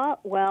Kerry's law?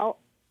 Well,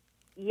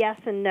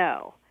 yes and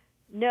no.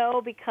 No,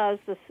 because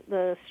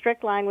the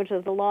strict language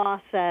of the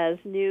law says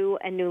new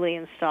and newly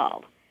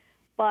installed.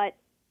 But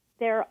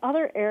there are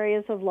other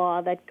areas of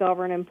law that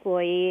govern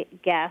employee,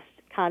 guest,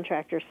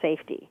 contractor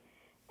safety.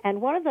 And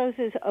one of those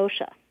is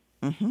OSHA.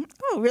 Mm-hmm.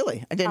 Oh,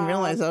 really? I didn't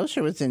realize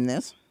OSHA was in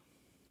this.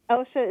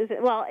 OSHA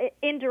is,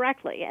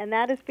 indirectly, and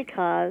that is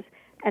because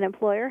an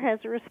employer has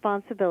a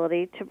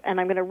responsibility to, and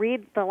I'm going to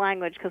read the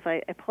language because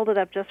I pulled it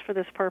up just for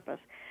this purpose.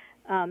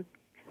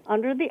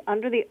 Under the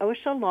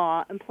OSHA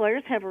law,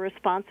 employers have a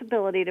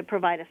responsibility to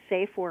provide a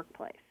safe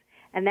workplace,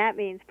 and that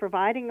means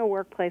providing a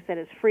workplace that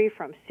is free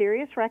from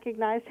serious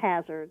recognized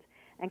hazards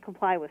and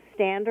comply with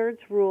standards,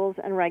 rules,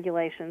 and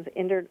regulations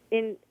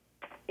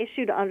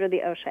issued under the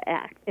OSHA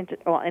Act,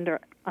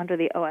 under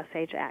the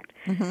OSH Act.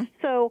 Mm-hmm.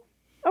 So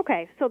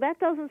that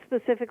doesn't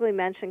specifically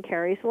mention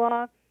Kerry's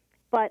law,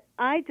 but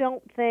I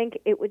don't think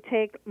it would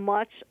take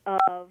much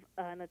of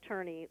an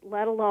attorney,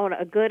 let alone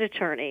a good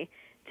attorney,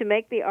 to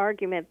make the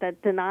argument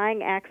that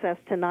denying access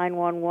to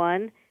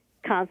 911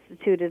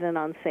 constituted an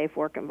unsafe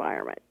work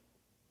environment.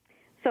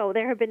 So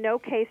there have been no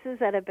cases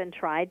that have been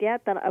tried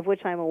yet, of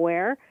which I'm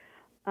aware,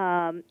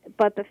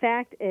 but the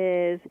fact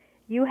is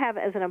you have,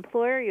 as an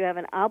employer, you have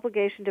an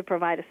obligation to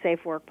provide a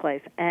safe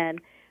workplace,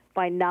 and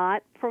by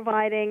not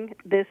providing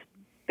this,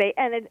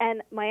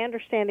 and my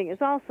understanding is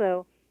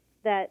also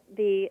that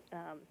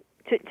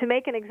to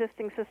make an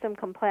existing system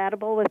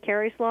compatible with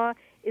Kerry's law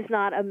is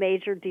not a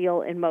major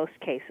deal in most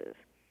cases.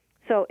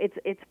 So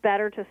it's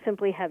better to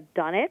simply have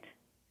done it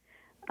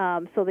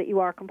so that you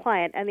are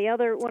compliant. And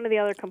one of the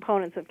other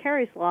components of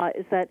Kerry's law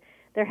is that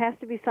there has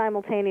to be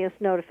simultaneous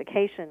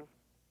notification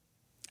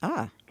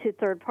to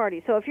third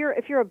parties. So if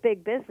you're a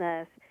big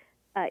business,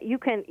 you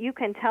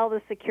can tell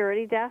the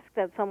security desk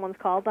that someone's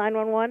called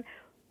 911,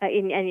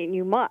 and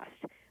you must.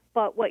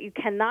 But what you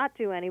cannot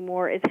do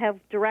anymore is have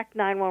direct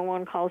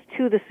 911 calls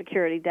to the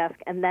security desk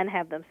and then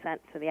have them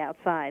sent to the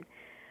outside.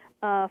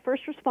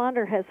 First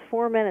responder has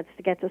 4 minutes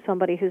to get to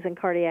somebody who's in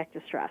cardiac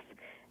distress,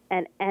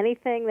 and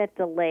anything that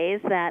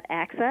delays that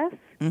access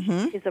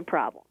is a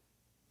problem.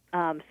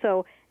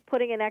 So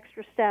putting an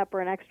extra step or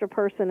an extra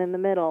person in the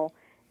middle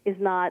is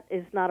not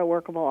a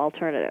workable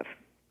alternative.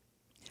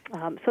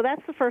 So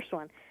that's the first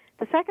one.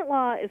 The second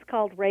law is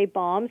called Ray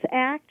Baum's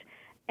Act,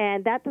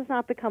 and that does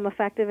not become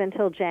effective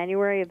until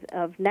January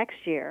of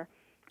next year.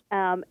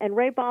 And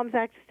Ray Baum's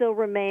Act still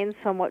remains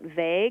somewhat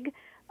vague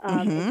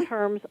in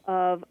terms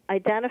of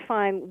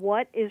identifying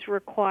what is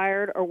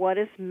required or what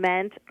is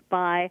meant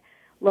by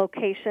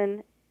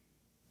location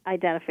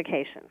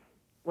identification,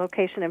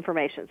 location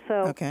information.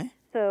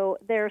 So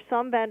there are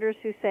some vendors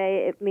who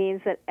say it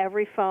means that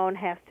every phone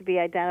has to be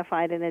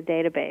identified in a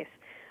database,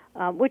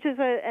 which is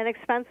an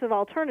expensive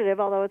alternative,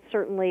 although it's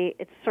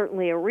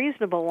certainly a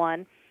reasonable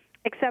one.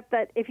 Except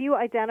that if you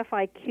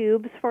identify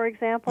cubes, for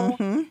example,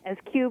 as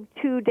cube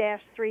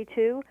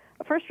 2-32,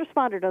 a first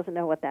responder doesn't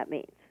know what that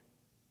means,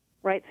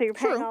 right? So you're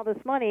paying all this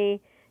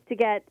money to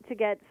get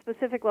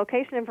specific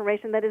location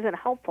information that isn't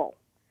helpful.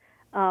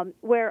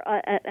 Where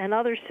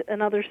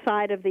another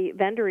side of the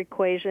vendor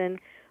equation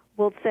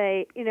will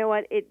say, you know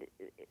what,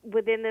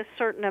 within this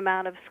certain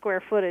amount of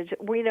square footage,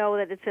 we know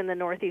that it's in the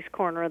northeast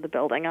corner of the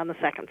building on the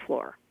second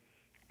floor,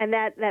 and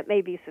that may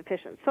be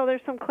sufficient. So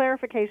there's some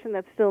clarification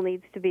that still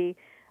needs to be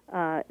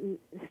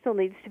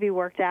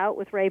worked out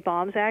with Ray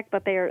Baum's Act,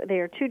 but they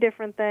are two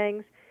different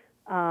things.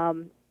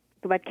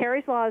 But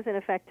Kerry's law is in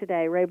effect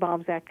today. Ray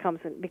Baum's Act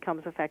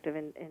becomes effective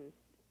in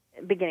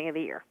beginning of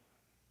the year.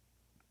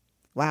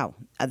 Wow,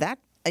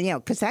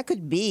 because that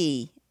could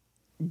be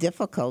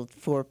difficult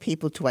for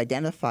people to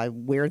identify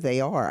where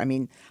they are. I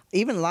mean,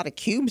 even a lot of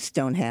cubes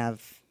don't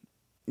have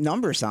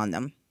numbers on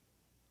them.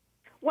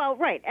 Well,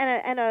 right,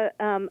 and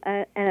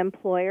an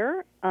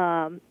employer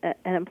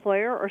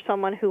or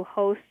someone who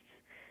hosts.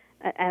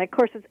 And, of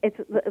course, it's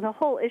the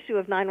whole issue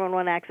of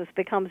 911 access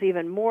becomes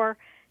even more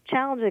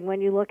challenging when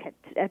you look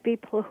at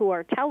people who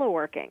are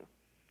teleworking,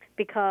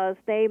 because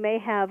they may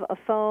have a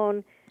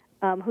phone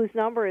whose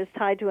number is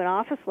tied to an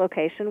office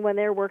location when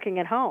they're working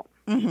at home.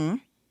 Mm-hmm.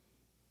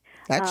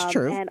 That's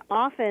true. And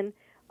often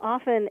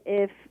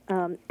if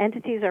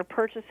entities are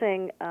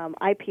purchasing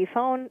IP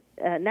phone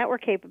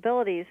network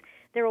capabilities,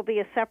 there will be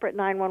a separate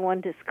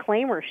 911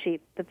 disclaimer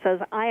sheet that says,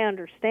 I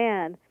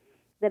understand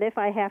that if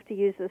I have to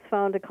use this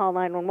phone to call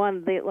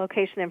 911, the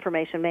location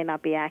information may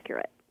not be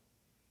accurate.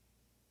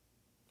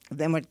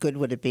 Then what good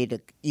would it be to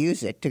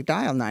use it to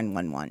dial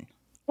 911?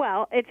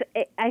 Well,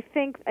 I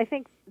think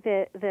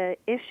the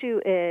issue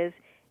is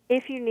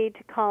if you need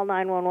to call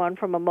 911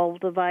 from a mobile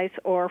device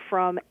or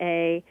from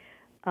a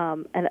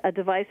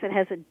device that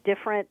has a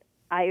different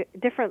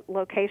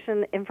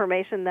location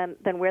information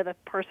than where the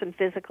person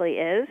physically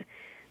is,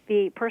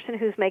 the person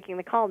who's making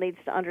the call needs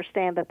to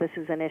understand that this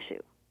is an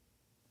issue.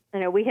 You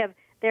know,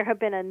 there have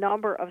been a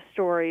number of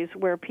stories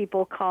where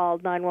people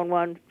called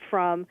 911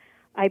 from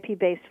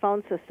IP-based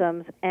phone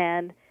systems,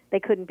 and they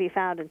couldn't be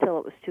found until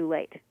it was too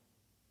late.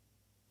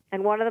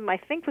 And one of them, I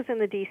think, was in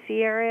the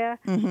D.C. area.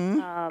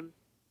 Mm-hmm.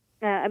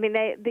 I mean,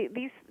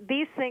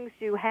 these things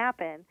do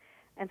happen,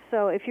 and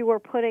so if you were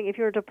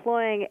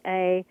deploying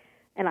an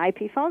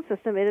IP phone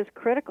system, it is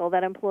critical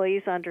that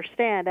employees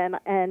understand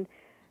and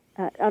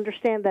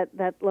understand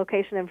that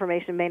location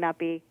information may not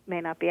be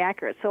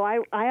accurate. So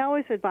I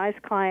always advise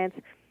clients,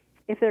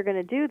 if they're going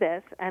to do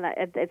this, and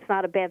it's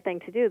not a bad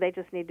thing to do, they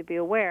just need to be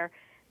aware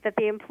that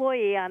the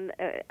employee on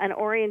an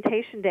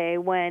orientation day,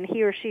 when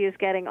he or she is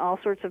getting all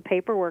sorts of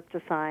paperwork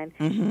to sign,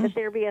 Mm-hmm. that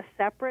there be a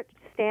separate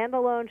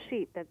standalone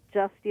sheet that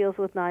just deals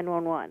with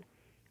 911.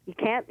 You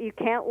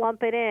can't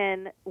lump it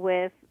in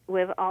with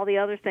all the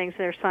other things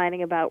they're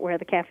signing about, where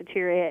the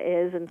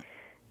cafeteria is and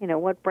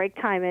what break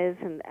time is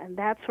and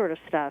that sort of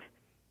stuff.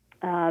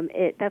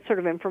 That sort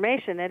of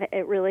information,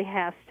 it really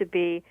has to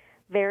be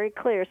very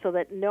clear so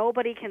that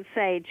nobody can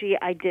say, "Gee,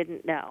 I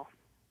didn't know."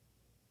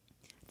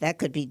 That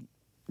could be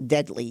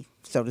deadly,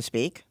 so to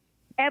speak.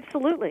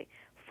 Absolutely.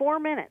 4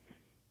 minutes.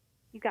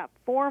 You got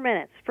 4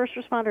 minutes. First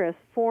responder has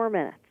 4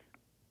 minutes.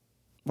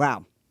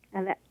 Wow.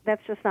 And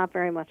that's just not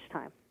very much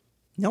time.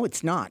 No,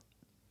 it's not.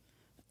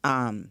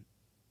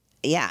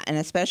 Yeah, and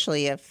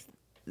especially if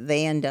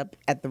they end up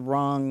at the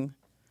wrong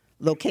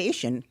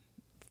location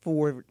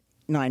for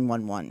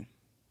 911.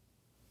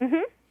 Mm-hmm.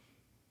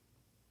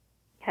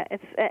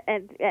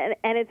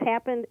 It's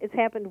happened. It's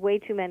happened way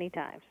too many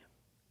times.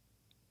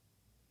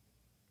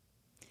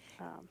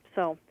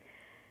 So,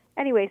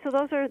 anyway, so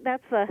that's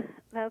the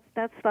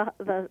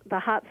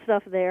hot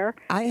stuff there.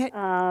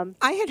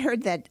 I had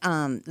heard that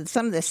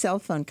some of the cell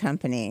phone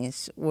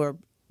companies were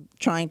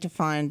trying to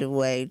find a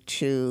way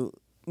to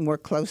more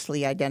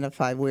closely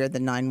identify where the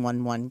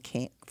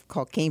 911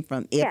 call came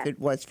from, if it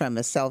was from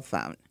a cell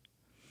phone.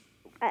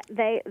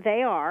 They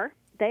are,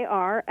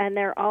 and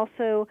they're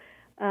also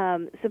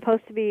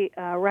supposed to be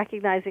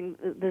recognizing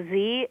the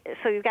Z.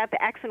 So you've got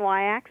the X and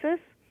Y axis,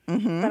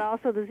 Mm-hmm. but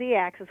also the Z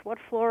axis. What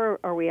floor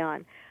are we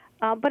on?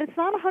 But it's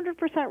not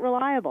 100%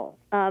 reliable,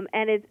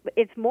 and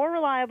it's more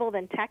reliable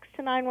than text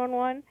to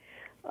 911,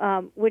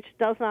 which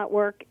does not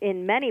work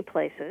in many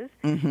places.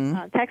 Mm-hmm.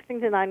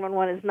 Texting to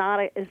 911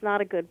 is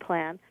not a good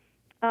plan.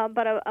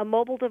 But a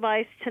mobile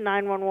device to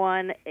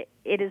 911,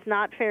 it is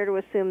not fair to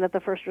assume that the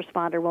first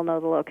responder will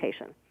know the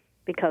location,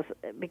 because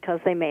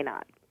they may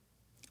not.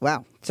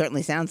 Well,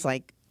 certainly sounds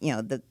like,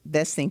 the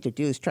best thing to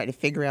do is try to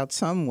figure out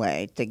some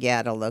way to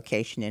get a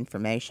location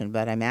information.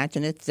 But I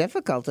imagine it's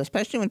difficult,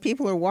 especially when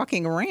people are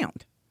walking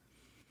around.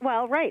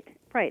 Well, right,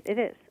 it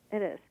is.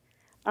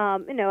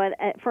 From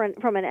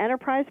an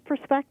enterprise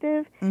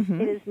perspective,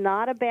 Mm-hmm. it is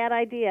not a bad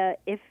idea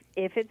if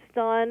it's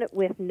done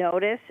with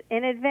notice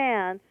in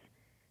advance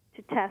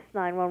to test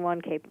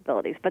 911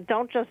 capabilities. But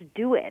don't just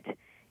do it.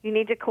 You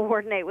need to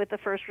coordinate with the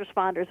first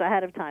responders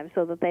ahead of time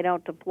so that they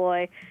don't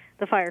deploy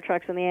the fire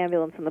trucks and the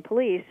ambulance and the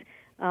police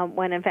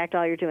when, in fact,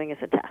 all you're doing is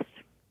a test.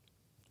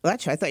 Well,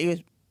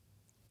 actually,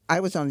 I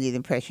was under the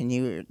impression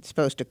you were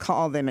supposed to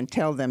call them and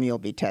tell them you'll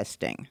be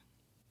testing.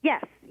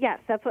 Yes,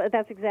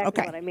 that's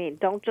exactly what I mean.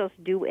 Don't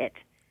just do it.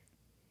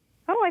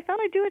 Oh, I thought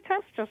I'd do a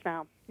test just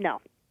now. No,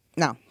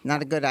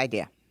 not a good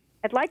idea.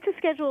 I'd like to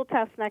schedule a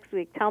test next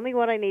week. Tell me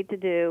what I need to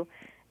do,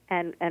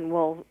 and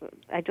we'll.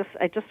 I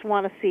just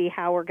want to see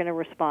how we're going to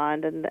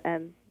respond,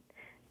 and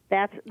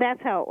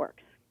that's how it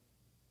works.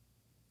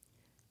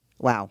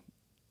 Wow,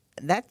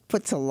 that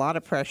puts a lot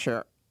of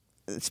pressure,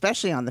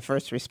 especially on the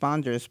first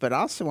responders, but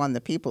also on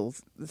the people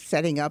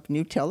setting up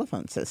new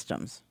telephone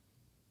systems.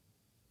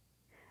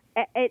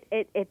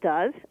 It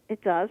does,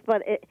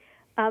 but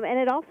and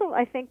it also,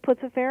 I think,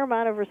 puts a fair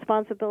amount of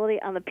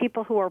responsibility on the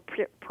people who are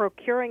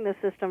procuring the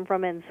system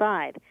from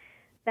inside.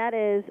 That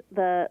is,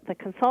 the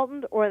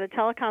consultant or the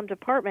telecom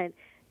department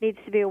needs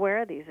to be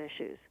aware of these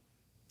issues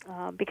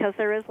because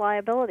there is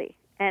liability,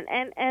 and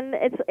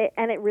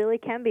it really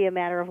can be a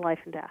matter of life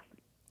and death.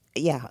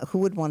 Yeah, who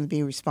would want to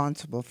be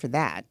responsible for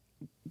that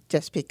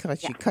just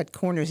because you cut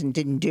corners and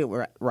didn't do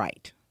it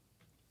right?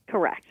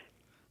 Correct.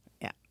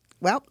 Yeah.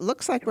 Well,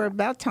 looks like we're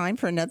about time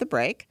for another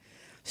break.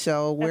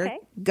 So we're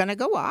going to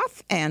go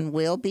off, and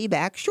we'll be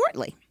back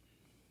shortly.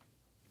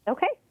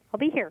 Okay. I'll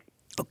be here.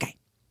 Okay.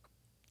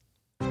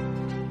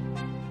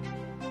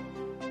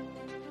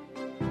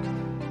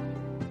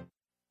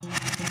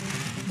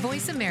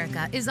 Voice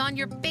America is on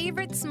your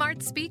favorite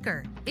smart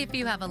speaker. If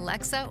you have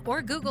Alexa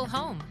or Google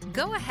Home,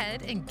 go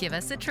ahead and give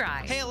us a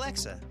try. Hey,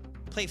 Alexa,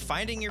 play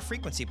Finding Your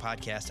Frequency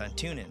podcast on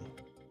TuneIn.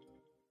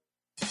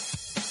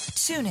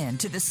 Tune in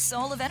to the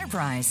Soul of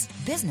Enterprise,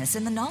 Business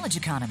in the Knowledge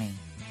Economy,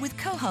 with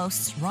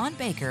co-hosts Ron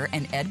Baker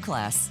and Ed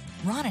Kless.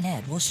 Ron and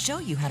Ed will show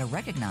you how to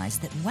recognize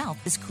that wealth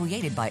is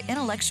created by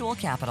intellectual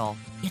capital.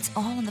 It's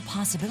all in the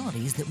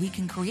possibilities that we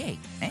can create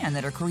and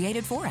that are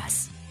created for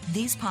us.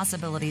 These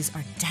possibilities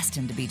are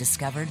destined to be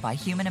discovered by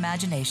human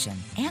imagination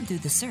and through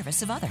the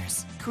service of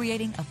others,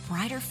 creating a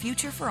brighter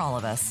future for all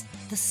of us.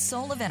 The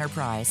Soul of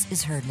Enterprise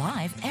is heard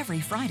live every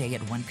Friday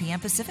at 1 p.m.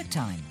 Pacific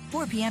Time,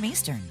 4 p.m.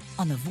 Eastern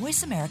on the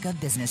Voice America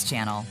Business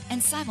Channel,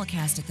 and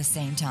simulcast at the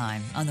same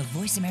time on the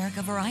Voice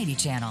America Variety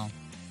Channel.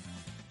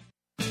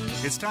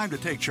 It's time to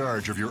take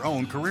charge of your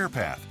own career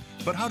path.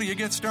 But how do you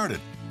get started?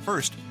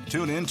 First,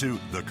 tune in to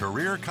The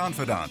Career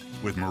Confidant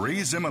with Marie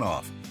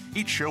Zimenoff.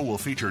 Each show will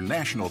feature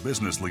national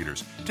business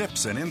leaders,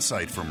 tips and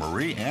insight from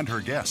Marie and her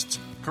guests,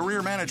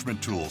 career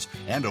management tools,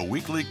 and a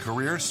weekly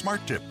career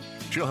smart tip.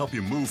 She'll help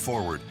you move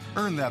forward,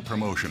 earn that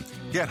promotion,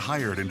 get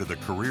hired into the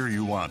career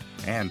you want,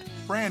 and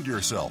brand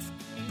yourself.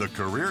 The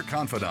Career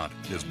Confidant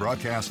is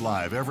broadcast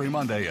live every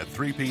Monday at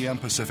 3 p.m.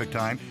 Pacific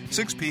Time,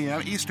 6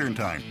 p.m. Eastern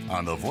Time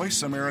on the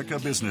Voice America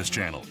Business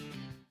Channel.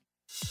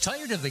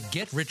 Tired of the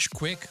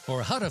get-rich-quick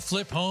or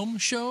how-to-flip home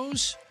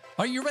shows?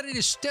 Are you ready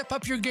to step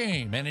up your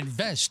game and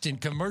invest in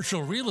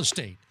commercial real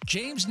estate?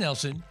 James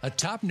Nelson, a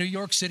top New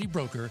York City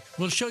broker,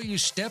 will show you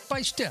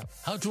step-by-step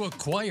how to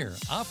acquire,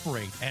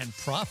 operate, and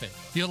profit.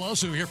 You'll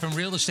also hear from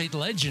real estate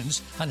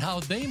legends on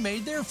how they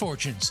made their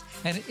fortunes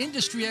and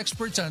industry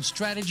experts on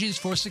strategies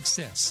for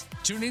success.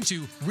 Tune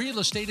into Real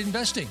Estate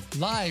Investing,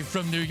 live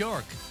from New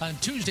York on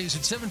Tuesdays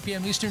at 7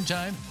 p.m. Eastern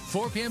Time,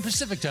 4 p.m.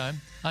 Pacific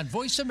Time on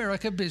Voice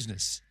America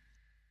Business.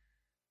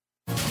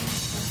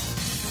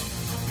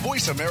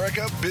 Voice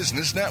America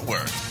Business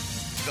Network,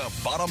 the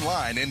bottom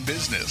line in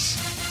business.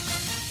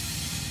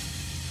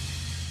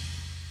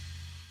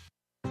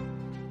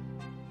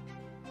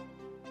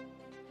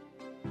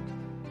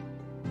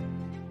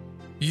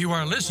 You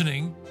are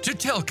listening to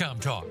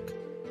Telcom Talk.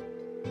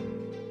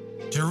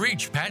 To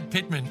reach Pat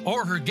Pittman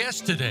or her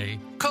guest today,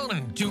 call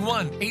in to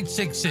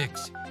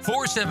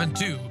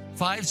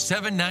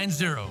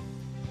 1-866-472-5790.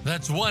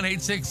 That's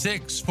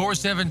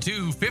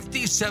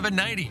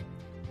 1-866-472-5790.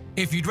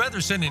 If you'd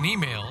rather send an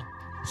email,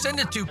 send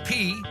it to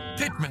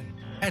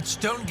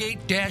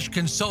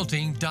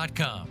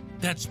ppittman@stonegate-consulting.com.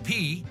 That's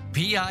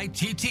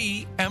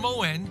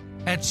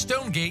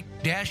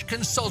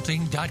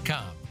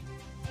PITTMON@stonegate-consulting.com.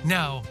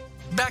 Now,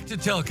 back to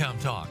Telcom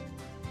Talk.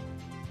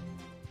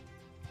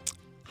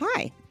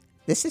 Hi,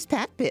 this is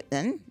Pat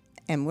Pittman,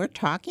 and we're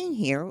talking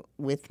here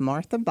with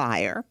Martha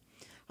Beyer,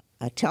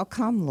 a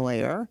telecom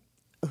lawyer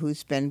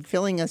who's been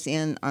filling us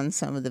in on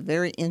some of the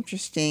very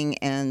interesting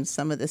and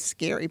some of the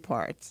scary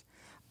parts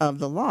of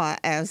the law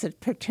as it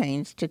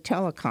pertains to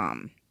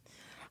telecom.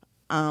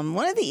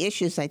 One of the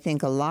issues I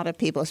think a lot of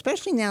people,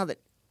 especially now that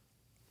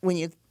when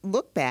you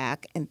look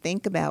back and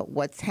think about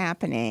what's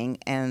happening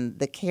and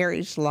the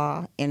Carey's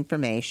Law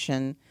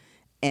information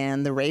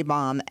and the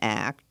Raybaum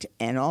Act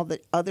and all the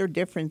other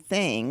different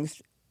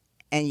things,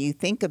 and you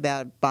think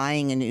about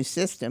buying a new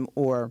system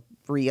or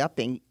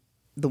re-upping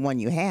the one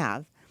you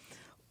have,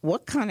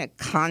 what kind of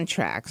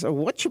contracts or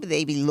what should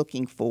they be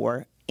looking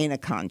for in a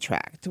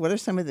contract? What are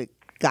some of the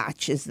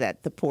gotchas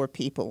that the poor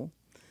people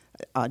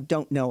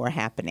don't know are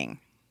happening?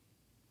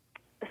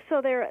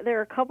 So there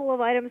are a couple of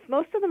items.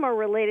 Most of them are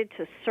related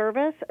to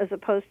service as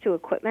opposed to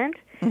equipment.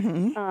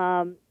 Mm-hmm.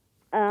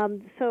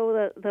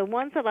 So the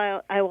ones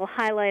that I will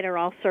highlight are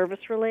all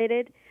service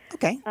related.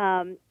 Okay.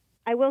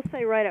 I will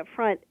say right up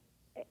front,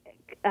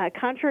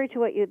 contrary to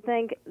what you'd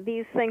think,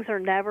 these things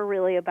are never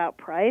really about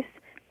price.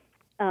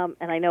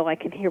 And I know I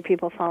can hear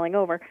people falling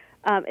over.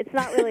 It's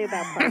not really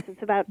about price.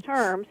 It's about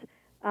terms,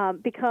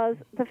 because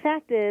the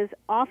fact is,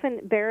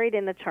 often buried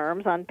in the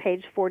terms on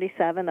page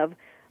 47 of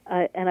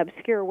an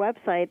obscure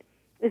website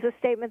is a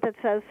statement that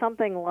says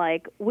something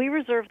like, "We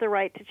reserve the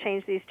right to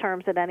change these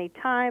terms at any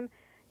time.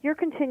 Your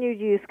continued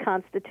use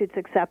constitutes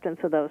acceptance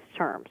of those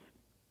terms."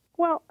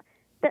 Well,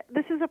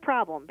 this is a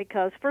problem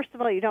because, first of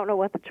all, you don't know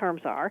what the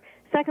terms are.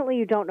 Secondly,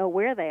 you don't know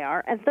where they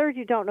are. And third,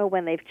 you don't know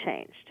when they've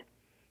changed.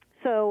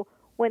 So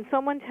when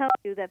someone tells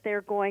you that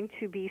they're going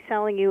to be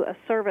selling you a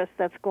service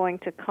that's going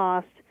to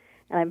cost,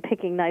 and I'm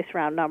picking nice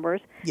round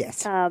numbers,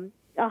 yes,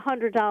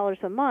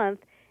 $100 a month,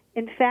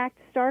 in fact,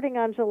 starting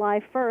on July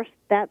 1st,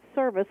 that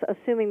service,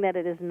 assuming that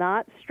it is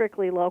not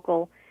strictly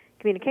local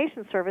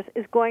communication service,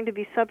 is going to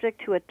be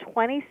subject to a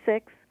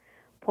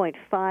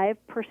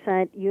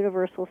 26.5%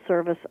 universal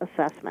service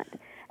assessment.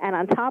 And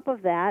on top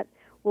of that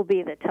will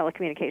be the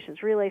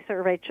telecommunications relay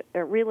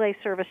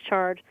service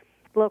charge,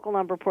 local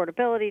number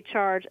portability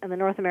charge, and the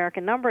North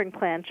American numbering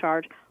plan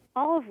charge,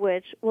 all of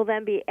which will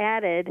then be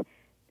added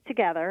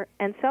together,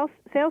 and sales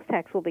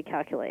tax will be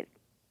calculated.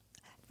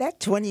 That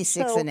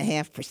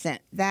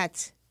 26.5%,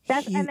 that's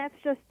huge. And that's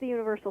just the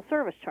universal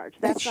service charge.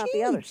 That's not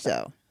the other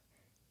stuff.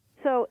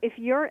 So if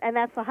and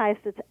that's the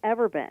highest it's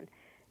ever been.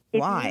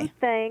 Why? You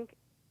think,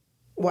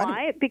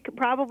 why?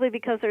 Probably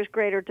because there's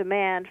greater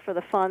demand for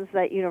the funds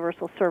that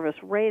universal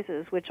service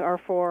raises, which are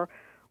for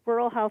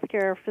rural health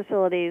care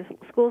facilities,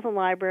 schools and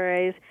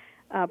libraries,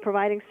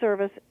 providing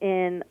service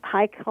in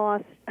high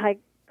cost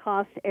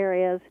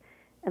areas,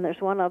 and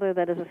there's one other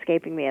that is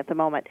escaping me at the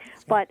moment.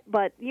 But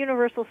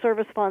Universal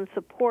Service Fund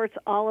supports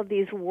all of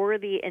these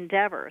worthy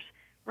endeavors: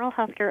 rural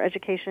health care,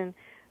 education,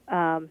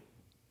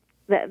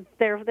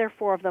 There are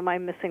 4 of them.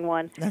 I'm missing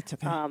one. That's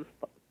okay.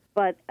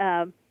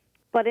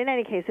 But in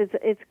any case,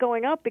 it's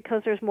going up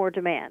because there's more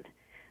demand.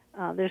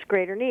 There's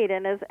greater need,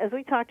 and as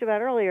we talked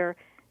about earlier,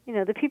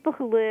 the people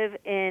who live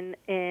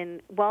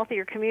in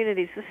wealthier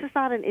communities, this is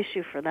not an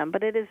issue for them,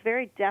 but it is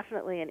very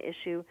definitely an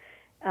issue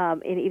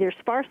in either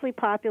sparsely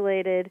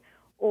populated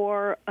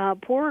or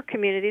poorer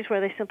communities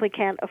where they simply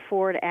can't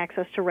afford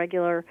access to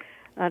regular,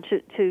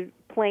 to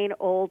plain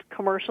old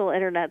commercial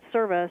internet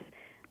service.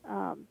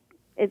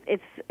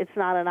 It's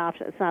not an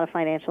option. It's not a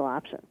financial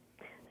option.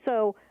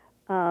 So,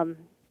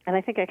 and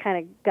I think I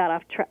kind of got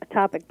off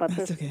topic, but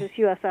this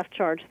USF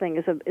charge thing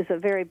is a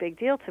very big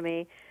deal to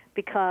me,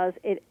 because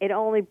it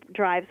only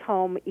drives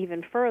home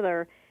even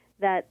further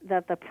that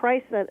the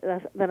price that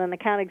an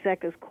account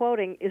exec is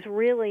quoting is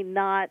really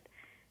not.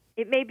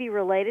 It may be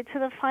related to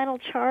the final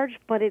charge,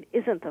 but it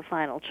isn't the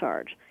final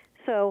charge.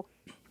 So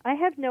I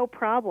have no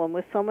problem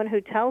with someone who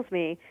tells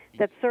me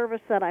that service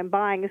that I'm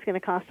buying is going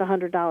to cost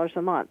 $100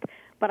 a month.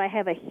 But I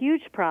have a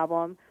huge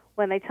problem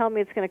when they tell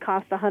me it's going to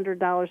cost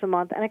 $100 a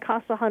month and it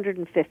costs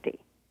 $150.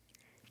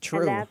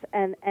 True.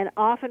 And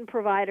often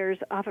providers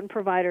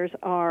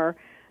are,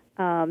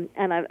 and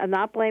I'm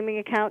not blaming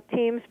account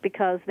teams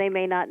because they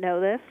may not know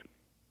this.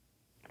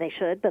 They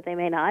should, but they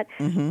may not.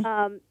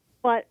 Mm-hmm.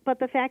 But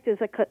the fact is,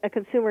 a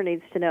consumer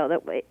needs to know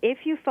that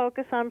if you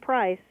focus on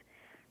price,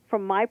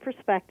 from my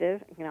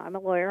perspective, I'm a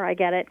lawyer, I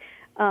get it,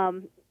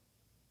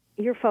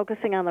 you're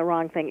focusing on the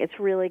wrong thing. It's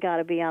really got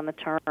to be on the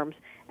terms,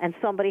 and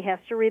somebody has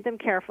to read them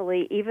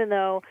carefully, even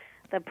though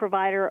the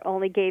provider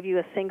only gave you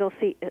a single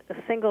sheet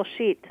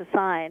to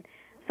sign.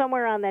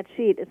 Somewhere on that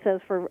sheet it says,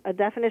 for a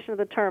definition of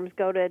the terms,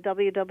 go to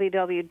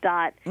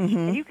www.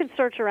 And you can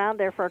search around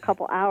there for a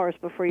couple hours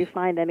before you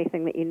find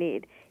anything that you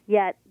need.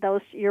 Yet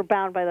you're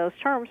bound by those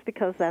terms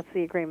because that's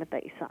the agreement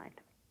that you signed.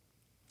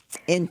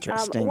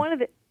 Interesting.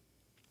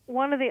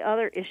 One of the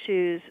other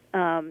issues,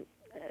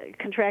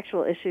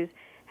 contractual issues,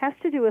 has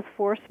to do with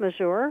force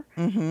majeure,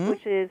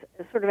 which is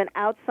sort of an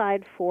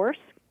outside force.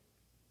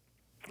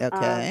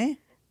 Okay.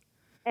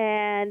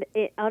 And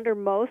under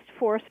most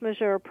force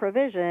majeure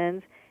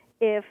provisions,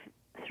 if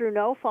through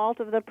no fault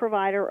of the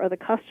provider or the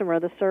customer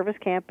the service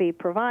can't be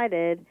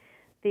provided,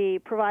 the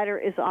provider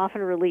is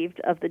often relieved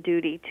of the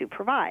duty to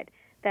provide.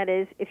 That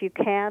is, if you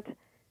go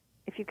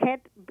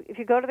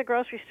to the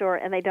grocery store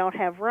and they don't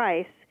have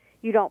rice,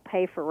 you don't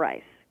pay for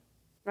rice,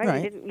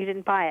 right? You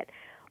didn't buy it.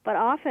 But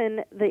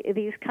often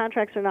these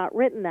contracts are not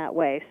written that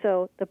way,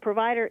 so the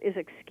provider is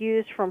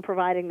excused from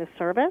providing the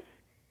service,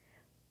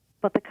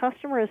 but the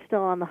customer is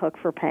still on the hook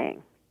for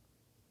paying.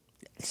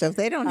 So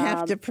they don't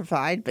have to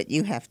provide, but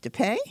you have to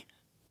pay?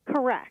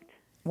 Correct.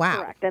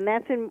 Wow. Correct. And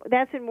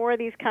that's in more of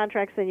these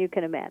contracts than you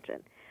can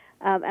imagine.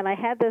 And I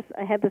had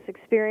this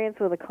experience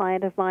with a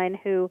client of mine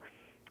who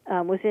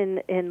was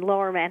in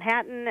Lower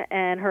Manhattan,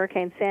 and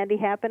Hurricane Sandy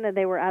happened, and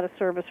they were out of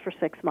service for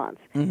 6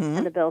 months,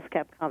 and the bills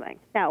kept coming.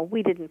 Now,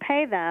 we didn't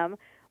pay them,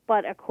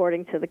 but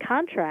according to the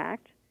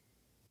contract,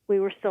 we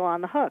were still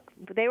on the hook.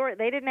 They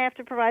didn't have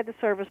to provide the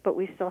service, but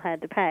we still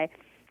had to pay.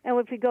 And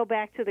if we go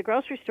back to the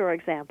grocery store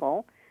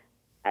example,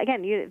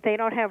 again, they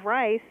don't have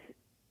rice.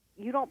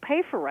 You don't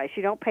pay for rice.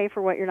 You don't pay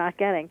for what you're not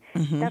getting.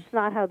 That's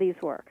not how these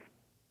work.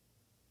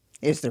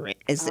 Is there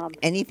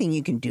anything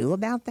you can do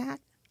about that?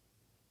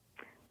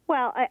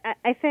 Well,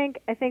 I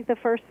think the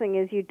first thing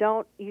is you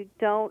don't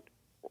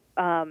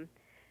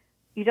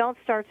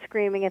start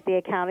screaming at the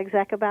account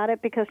exec about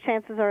it, because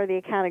chances are the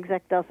account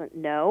exec doesn't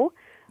know.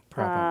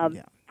 Probably,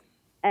 yeah.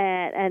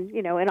 And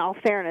in all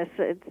fairness,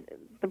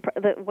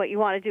 what you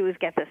want to do is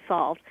get this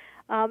solved.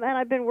 And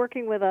I've been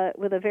working with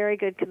a very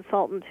good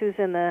consultant who's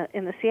in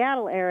the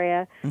Seattle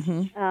area,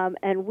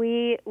 and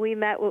we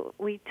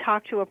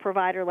talked to a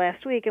provider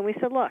last week, and we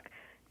said, look,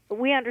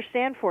 we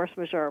understand force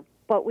majeure,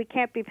 but we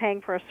can't be paying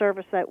for a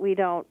service that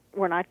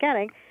we're not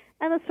getting.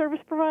 And the service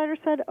provider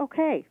said,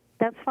 okay,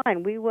 that's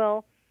fine. We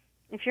will.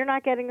 If you're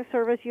not getting the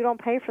service, you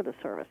don't pay for the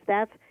service.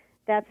 That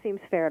seems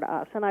fair to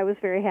us. And I was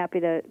very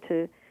happy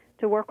to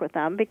work with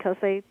them because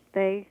they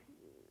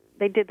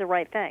did the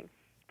right thing.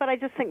 But I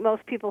just think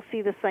most people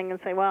see this thing and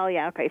say, well,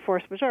 yeah, okay,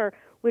 force majeure,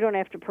 we don't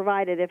have to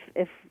provide it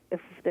if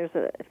there's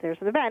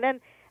an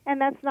event.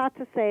 And that's not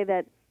to say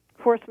that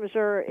force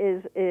majeure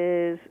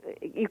is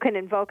you can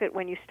invoke it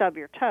when you stub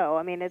your toe.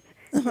 I mean, it's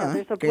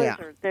there's a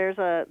blizzard, there's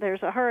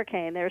a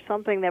hurricane, there's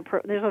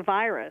a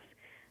virus,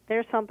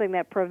 there's something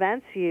that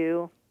prevents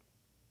you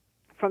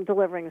from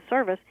delivering the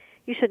service.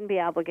 You shouldn't be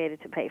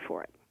obligated to pay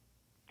for it.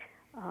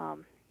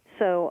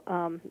 So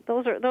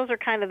those are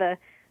kind of the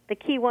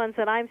key ones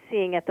that I'm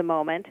seeing at the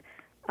moment.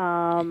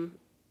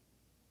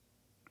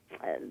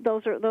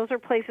 Those are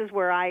places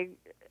where I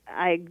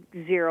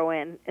zero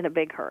in a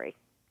big hurry.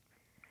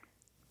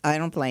 I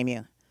don't blame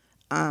you.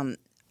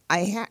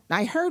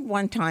 I heard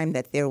one time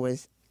that there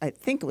was, I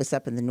think it was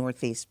up in the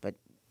Northeast, but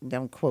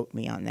don't quote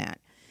me on that,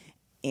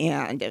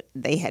 and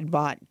they had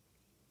bought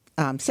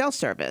cell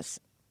service,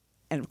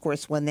 and of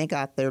course when they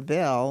got their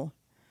bill,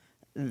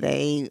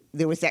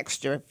 there was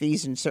extra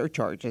fees and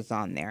surcharges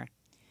on there.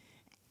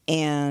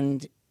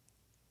 And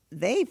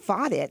they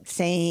fought it,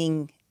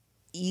 saying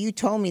you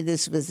told me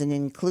this was an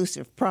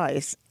inclusive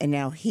price, and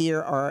now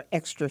here are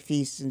extra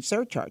fees and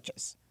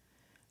surcharges.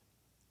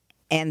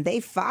 And they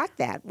fought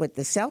that with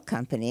the cell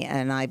company,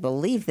 and I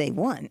believe they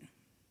won.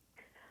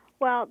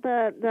 Well,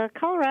 the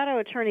Colorado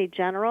Attorney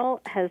General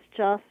has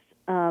just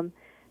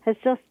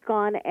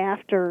gone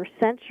after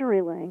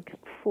CenturyLink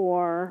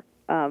for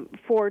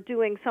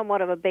doing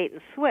somewhat of a bait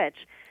and switch.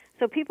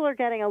 So people are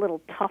getting a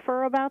little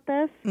tougher about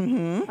this.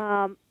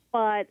 Mm-hmm.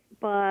 But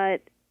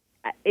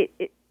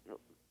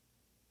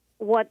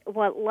what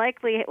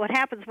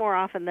happens more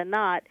often than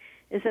not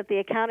is that the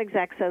account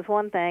exec says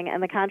one thing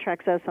and the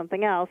contract says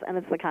something else, and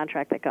it's the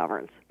contract that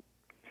governs.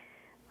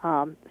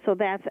 So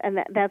that's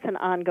an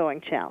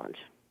ongoing challenge.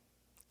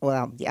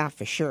 Well, yeah,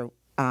 for sure.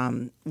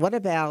 What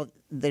about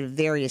the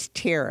various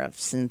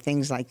tariffs and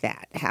things like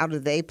that? How do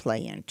they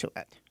play into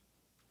it?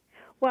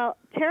 Well,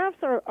 tariffs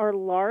are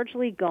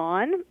largely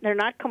gone. They're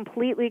not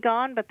completely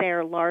gone, but they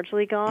are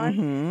largely gone.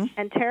 Mm-hmm.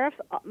 And tariffs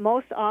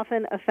most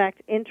often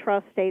affect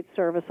intrastate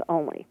service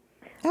only.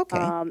 Okay.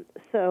 As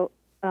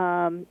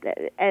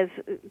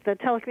the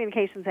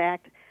Telecommunications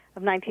Act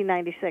of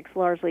 1996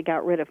 largely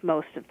got rid of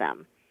most of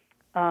them.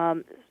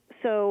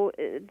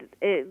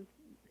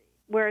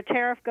 Where a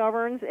tariff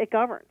governs, it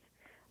governs.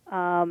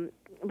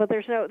 But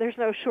there's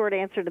no short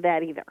answer to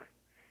that either.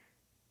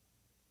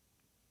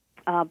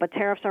 But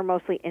tariffs are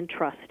mostly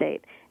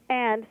intrastate,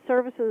 and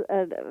services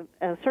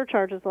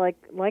surcharges like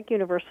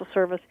universal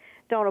service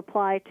don't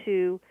apply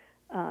to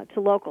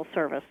local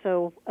service.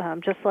 So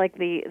just like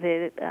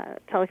the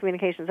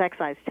telecommunications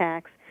excise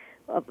tax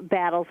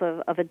battles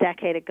of a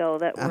decade ago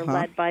that were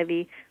led by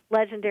the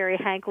legendary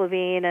Hank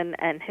Levine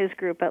and his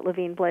group at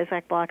Levine,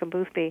 Blazak, Block, and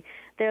Boothby,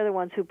 they're the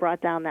ones who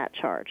brought down that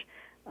charge,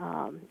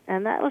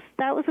 and that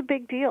was a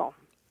big deal.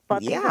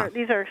 But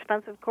these are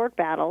expensive court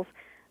battles.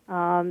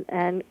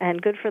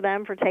 And good for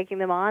them for taking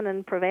them on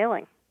and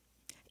prevailing.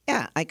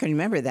 Yeah, I can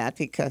remember that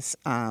because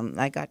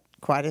I got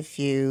quite a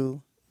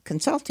few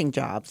consulting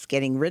jobs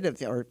getting rid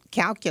of or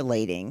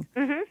calculating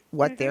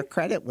what their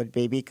credit would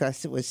be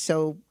because it was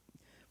so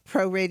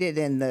prorated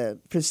and the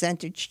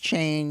percentage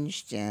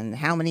changed and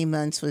how many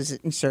months was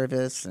it in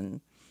service,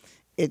 and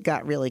it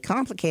got really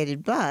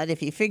complicated. But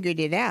if you figured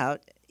it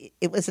out,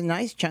 it was a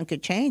nice chunk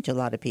of change a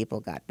lot of people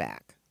got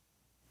back.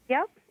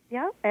 Yep,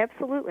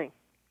 absolutely.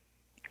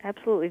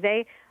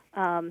 Absolutely.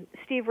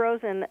 Steve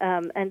Rosen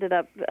ended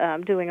up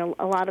doing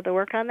a lot of the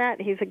work on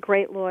that. He's a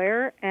great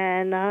lawyer,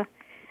 and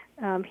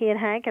he and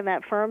Hank and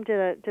that firm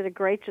did a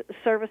great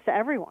service to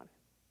everyone.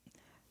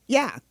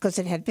 Yeah, because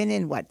it had been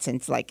in,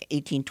 since like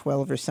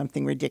 1812 or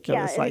something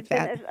ridiculous like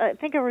that? I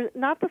think it was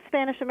not the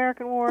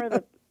Spanish-American War.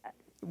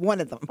 One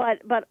of them.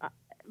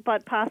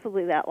 But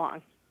possibly that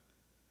long.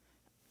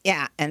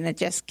 Yeah, and it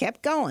just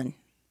kept going,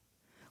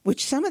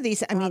 which some of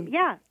these,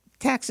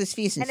 taxes,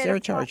 fees, and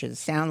surcharges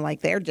sound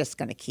like they're just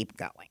going to keep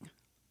going.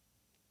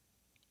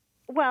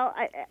 Well,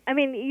 I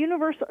mean,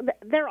 universal.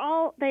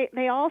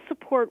 They all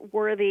support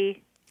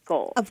worthy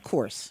goals. Of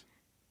course,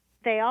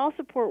 they all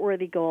support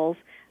worthy goals.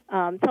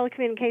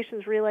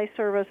 Telecommunications relay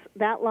service,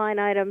 that line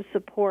item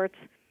supports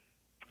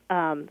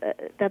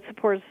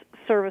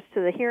service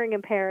to the hearing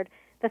impaired.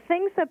 The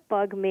things that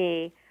bug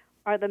me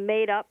are the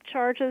made-up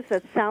charges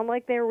that sound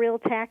like they're real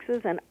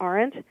taxes and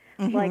aren't,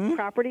 like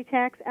property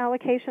tax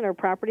allocation or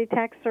property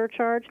tax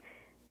surcharge.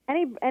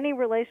 Any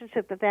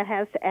relationship that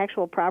has to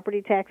actual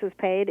property taxes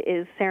paid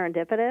is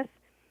serendipitous.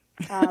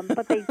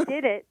 But they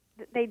did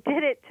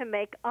it to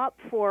make up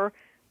for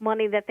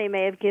money that they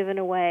may have given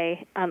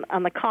away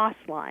on the cost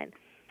line.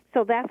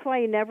 So that's why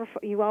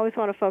you always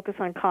want to focus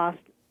on cost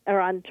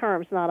or on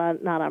terms, not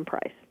on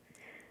price.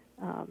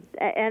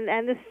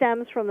 And this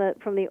stems from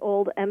the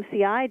old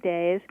MCI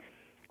days.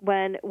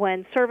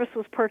 When service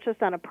was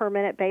purchased on a per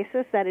minute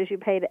basis, that is, you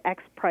paid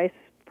X price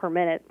per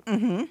minute.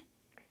 Mm-hmm.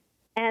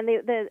 And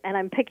and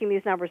I'm picking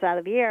these numbers out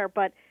of the air,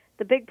 but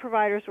the big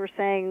providers were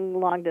saying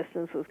long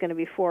distance was going to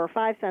be 4 or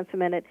 5 cents a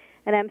minute,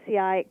 and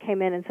MCI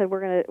came in and said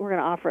we're going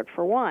to offer it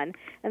for 1,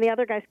 and the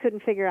other guys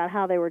couldn't figure out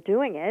how they were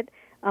doing it,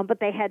 but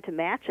they had to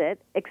match it,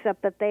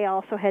 except that they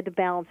also had to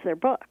balance their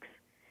books,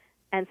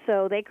 and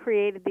so they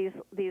created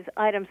these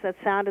items that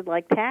sounded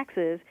like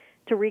taxes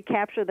to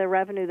recapture the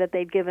revenue that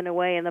they'd given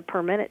away in the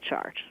per-minute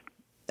charge.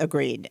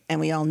 Agreed. And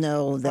we all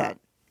know that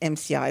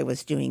MCI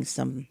was doing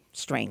some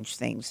strange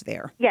things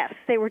there. Yes,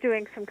 they were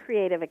doing some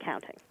creative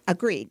accounting.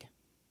 Agreed.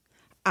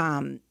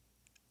 I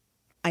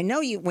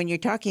know when you're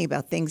talking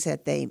about things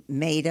that they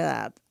made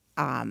up,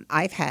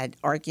 I've had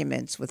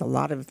arguments with a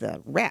lot of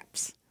the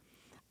reps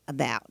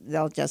about,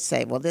 they'll just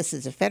say, well, this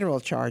is a federal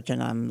charge,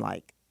 and I'm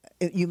like,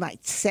 you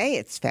might say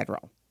it's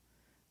federal,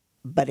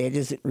 but it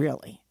isn't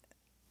really.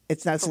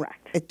 It's not.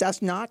 Correct. It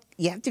does not.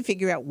 You have to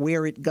figure out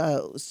where it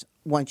goes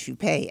once you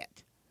pay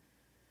it.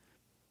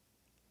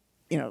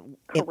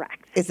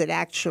 Correct. Is it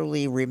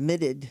actually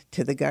remitted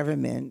to the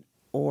government,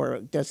 or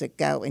does it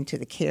go into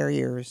the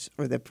carrier's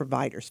or the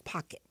provider's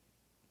pocket?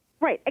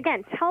 Right.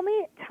 Again, tell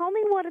me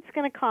what it's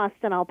going to cost,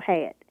 and I'll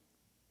pay it.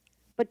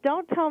 But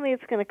don't tell me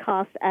it's going to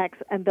cost X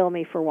and bill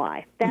me for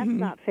Y. That's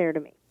not fair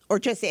to me. Or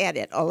just add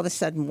it. All of a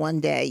sudden,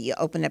 one day, you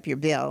open up your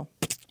bill,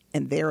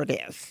 and there it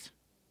is.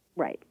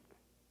 Right.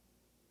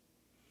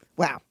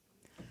 Wow.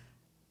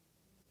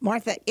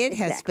 Martha, it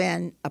has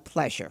been a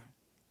pleasure.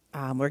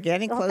 We're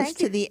getting close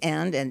to the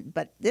end,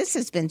 but this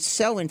has been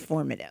so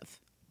informative.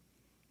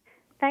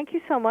 Thank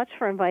you so much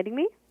for inviting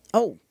me.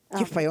 Oh,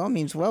 you're by all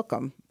means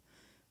welcome.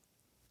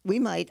 We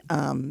might,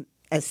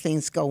 as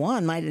things go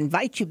on, might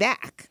invite you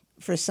back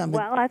for some.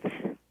 Well,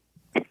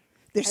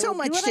 there's so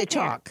much to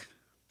talk.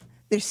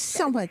 There's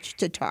so much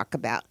to talk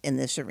about in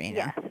this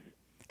arena,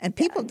 and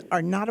people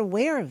are not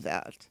aware of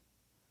that.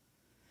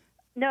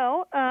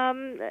 No,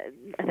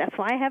 that's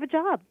why I have a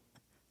job.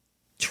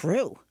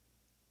 True.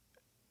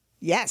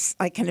 Yes,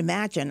 I can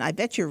imagine. I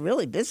bet you're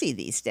really busy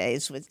these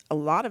days with a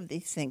lot of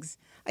these things.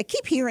 I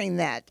keep hearing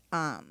that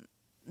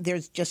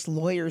there's just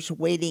lawyers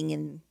waiting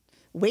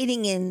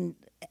in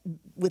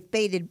with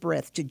bated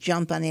breath to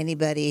jump on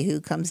anybody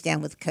who comes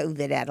down with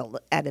COVID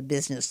at a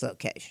business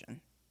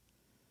location.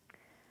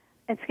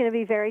 It's going to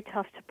be very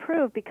tough to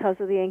prove because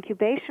of the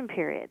incubation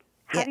period.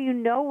 How do you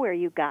know where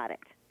you got it?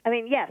 I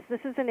mean, yes,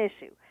 this is an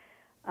issue.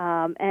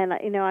 And,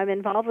 I'm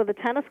involved with a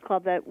tennis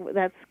club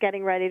that's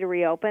getting ready to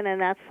reopen,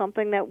 and that's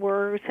something that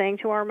we're saying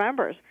to our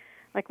members.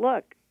 Like,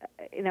 look,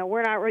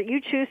 we're not.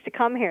 You choose to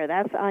come here.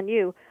 That's on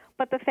you.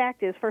 But the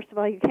fact is, first of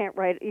all, you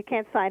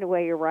can't sign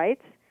away your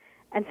rights.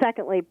 And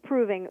secondly,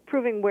 proving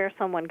where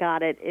someone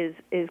got it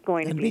is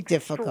going to be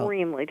difficult.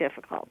 Extremely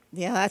difficult.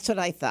 Yeah, that's what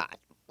I thought.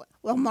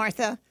 Well,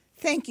 Martha,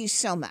 thank you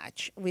so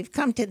much. We've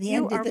come to the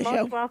end of the show. You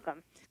are most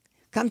welcome.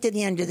 Come to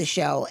the end of the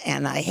show,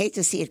 and I hate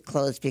to see it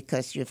close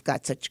because you've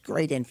got such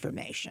great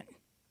information.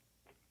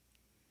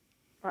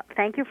 Well,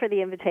 thank you for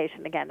the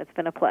invitation again. It's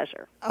been a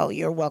pleasure. Oh,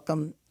 you're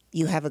welcome.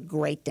 You have a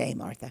great day,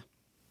 Martha.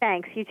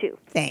 Thanks. You too.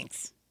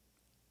 Thanks.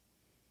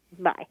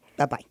 Bye.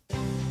 Bye-bye.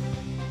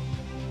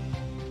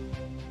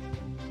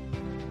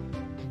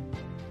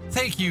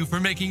 Thank you for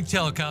making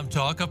Telecom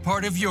Talk a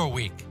part of your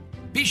week.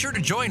 Be sure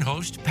to join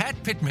host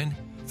Pat Pittman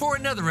for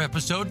another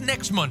episode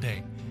next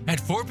Monday at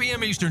 4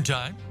 p.m. Eastern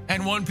Time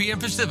and 1 p.m.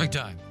 Pacific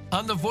Time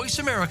on the Voice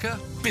America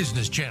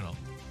Business Channel.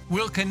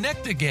 We'll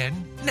connect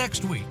again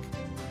next week.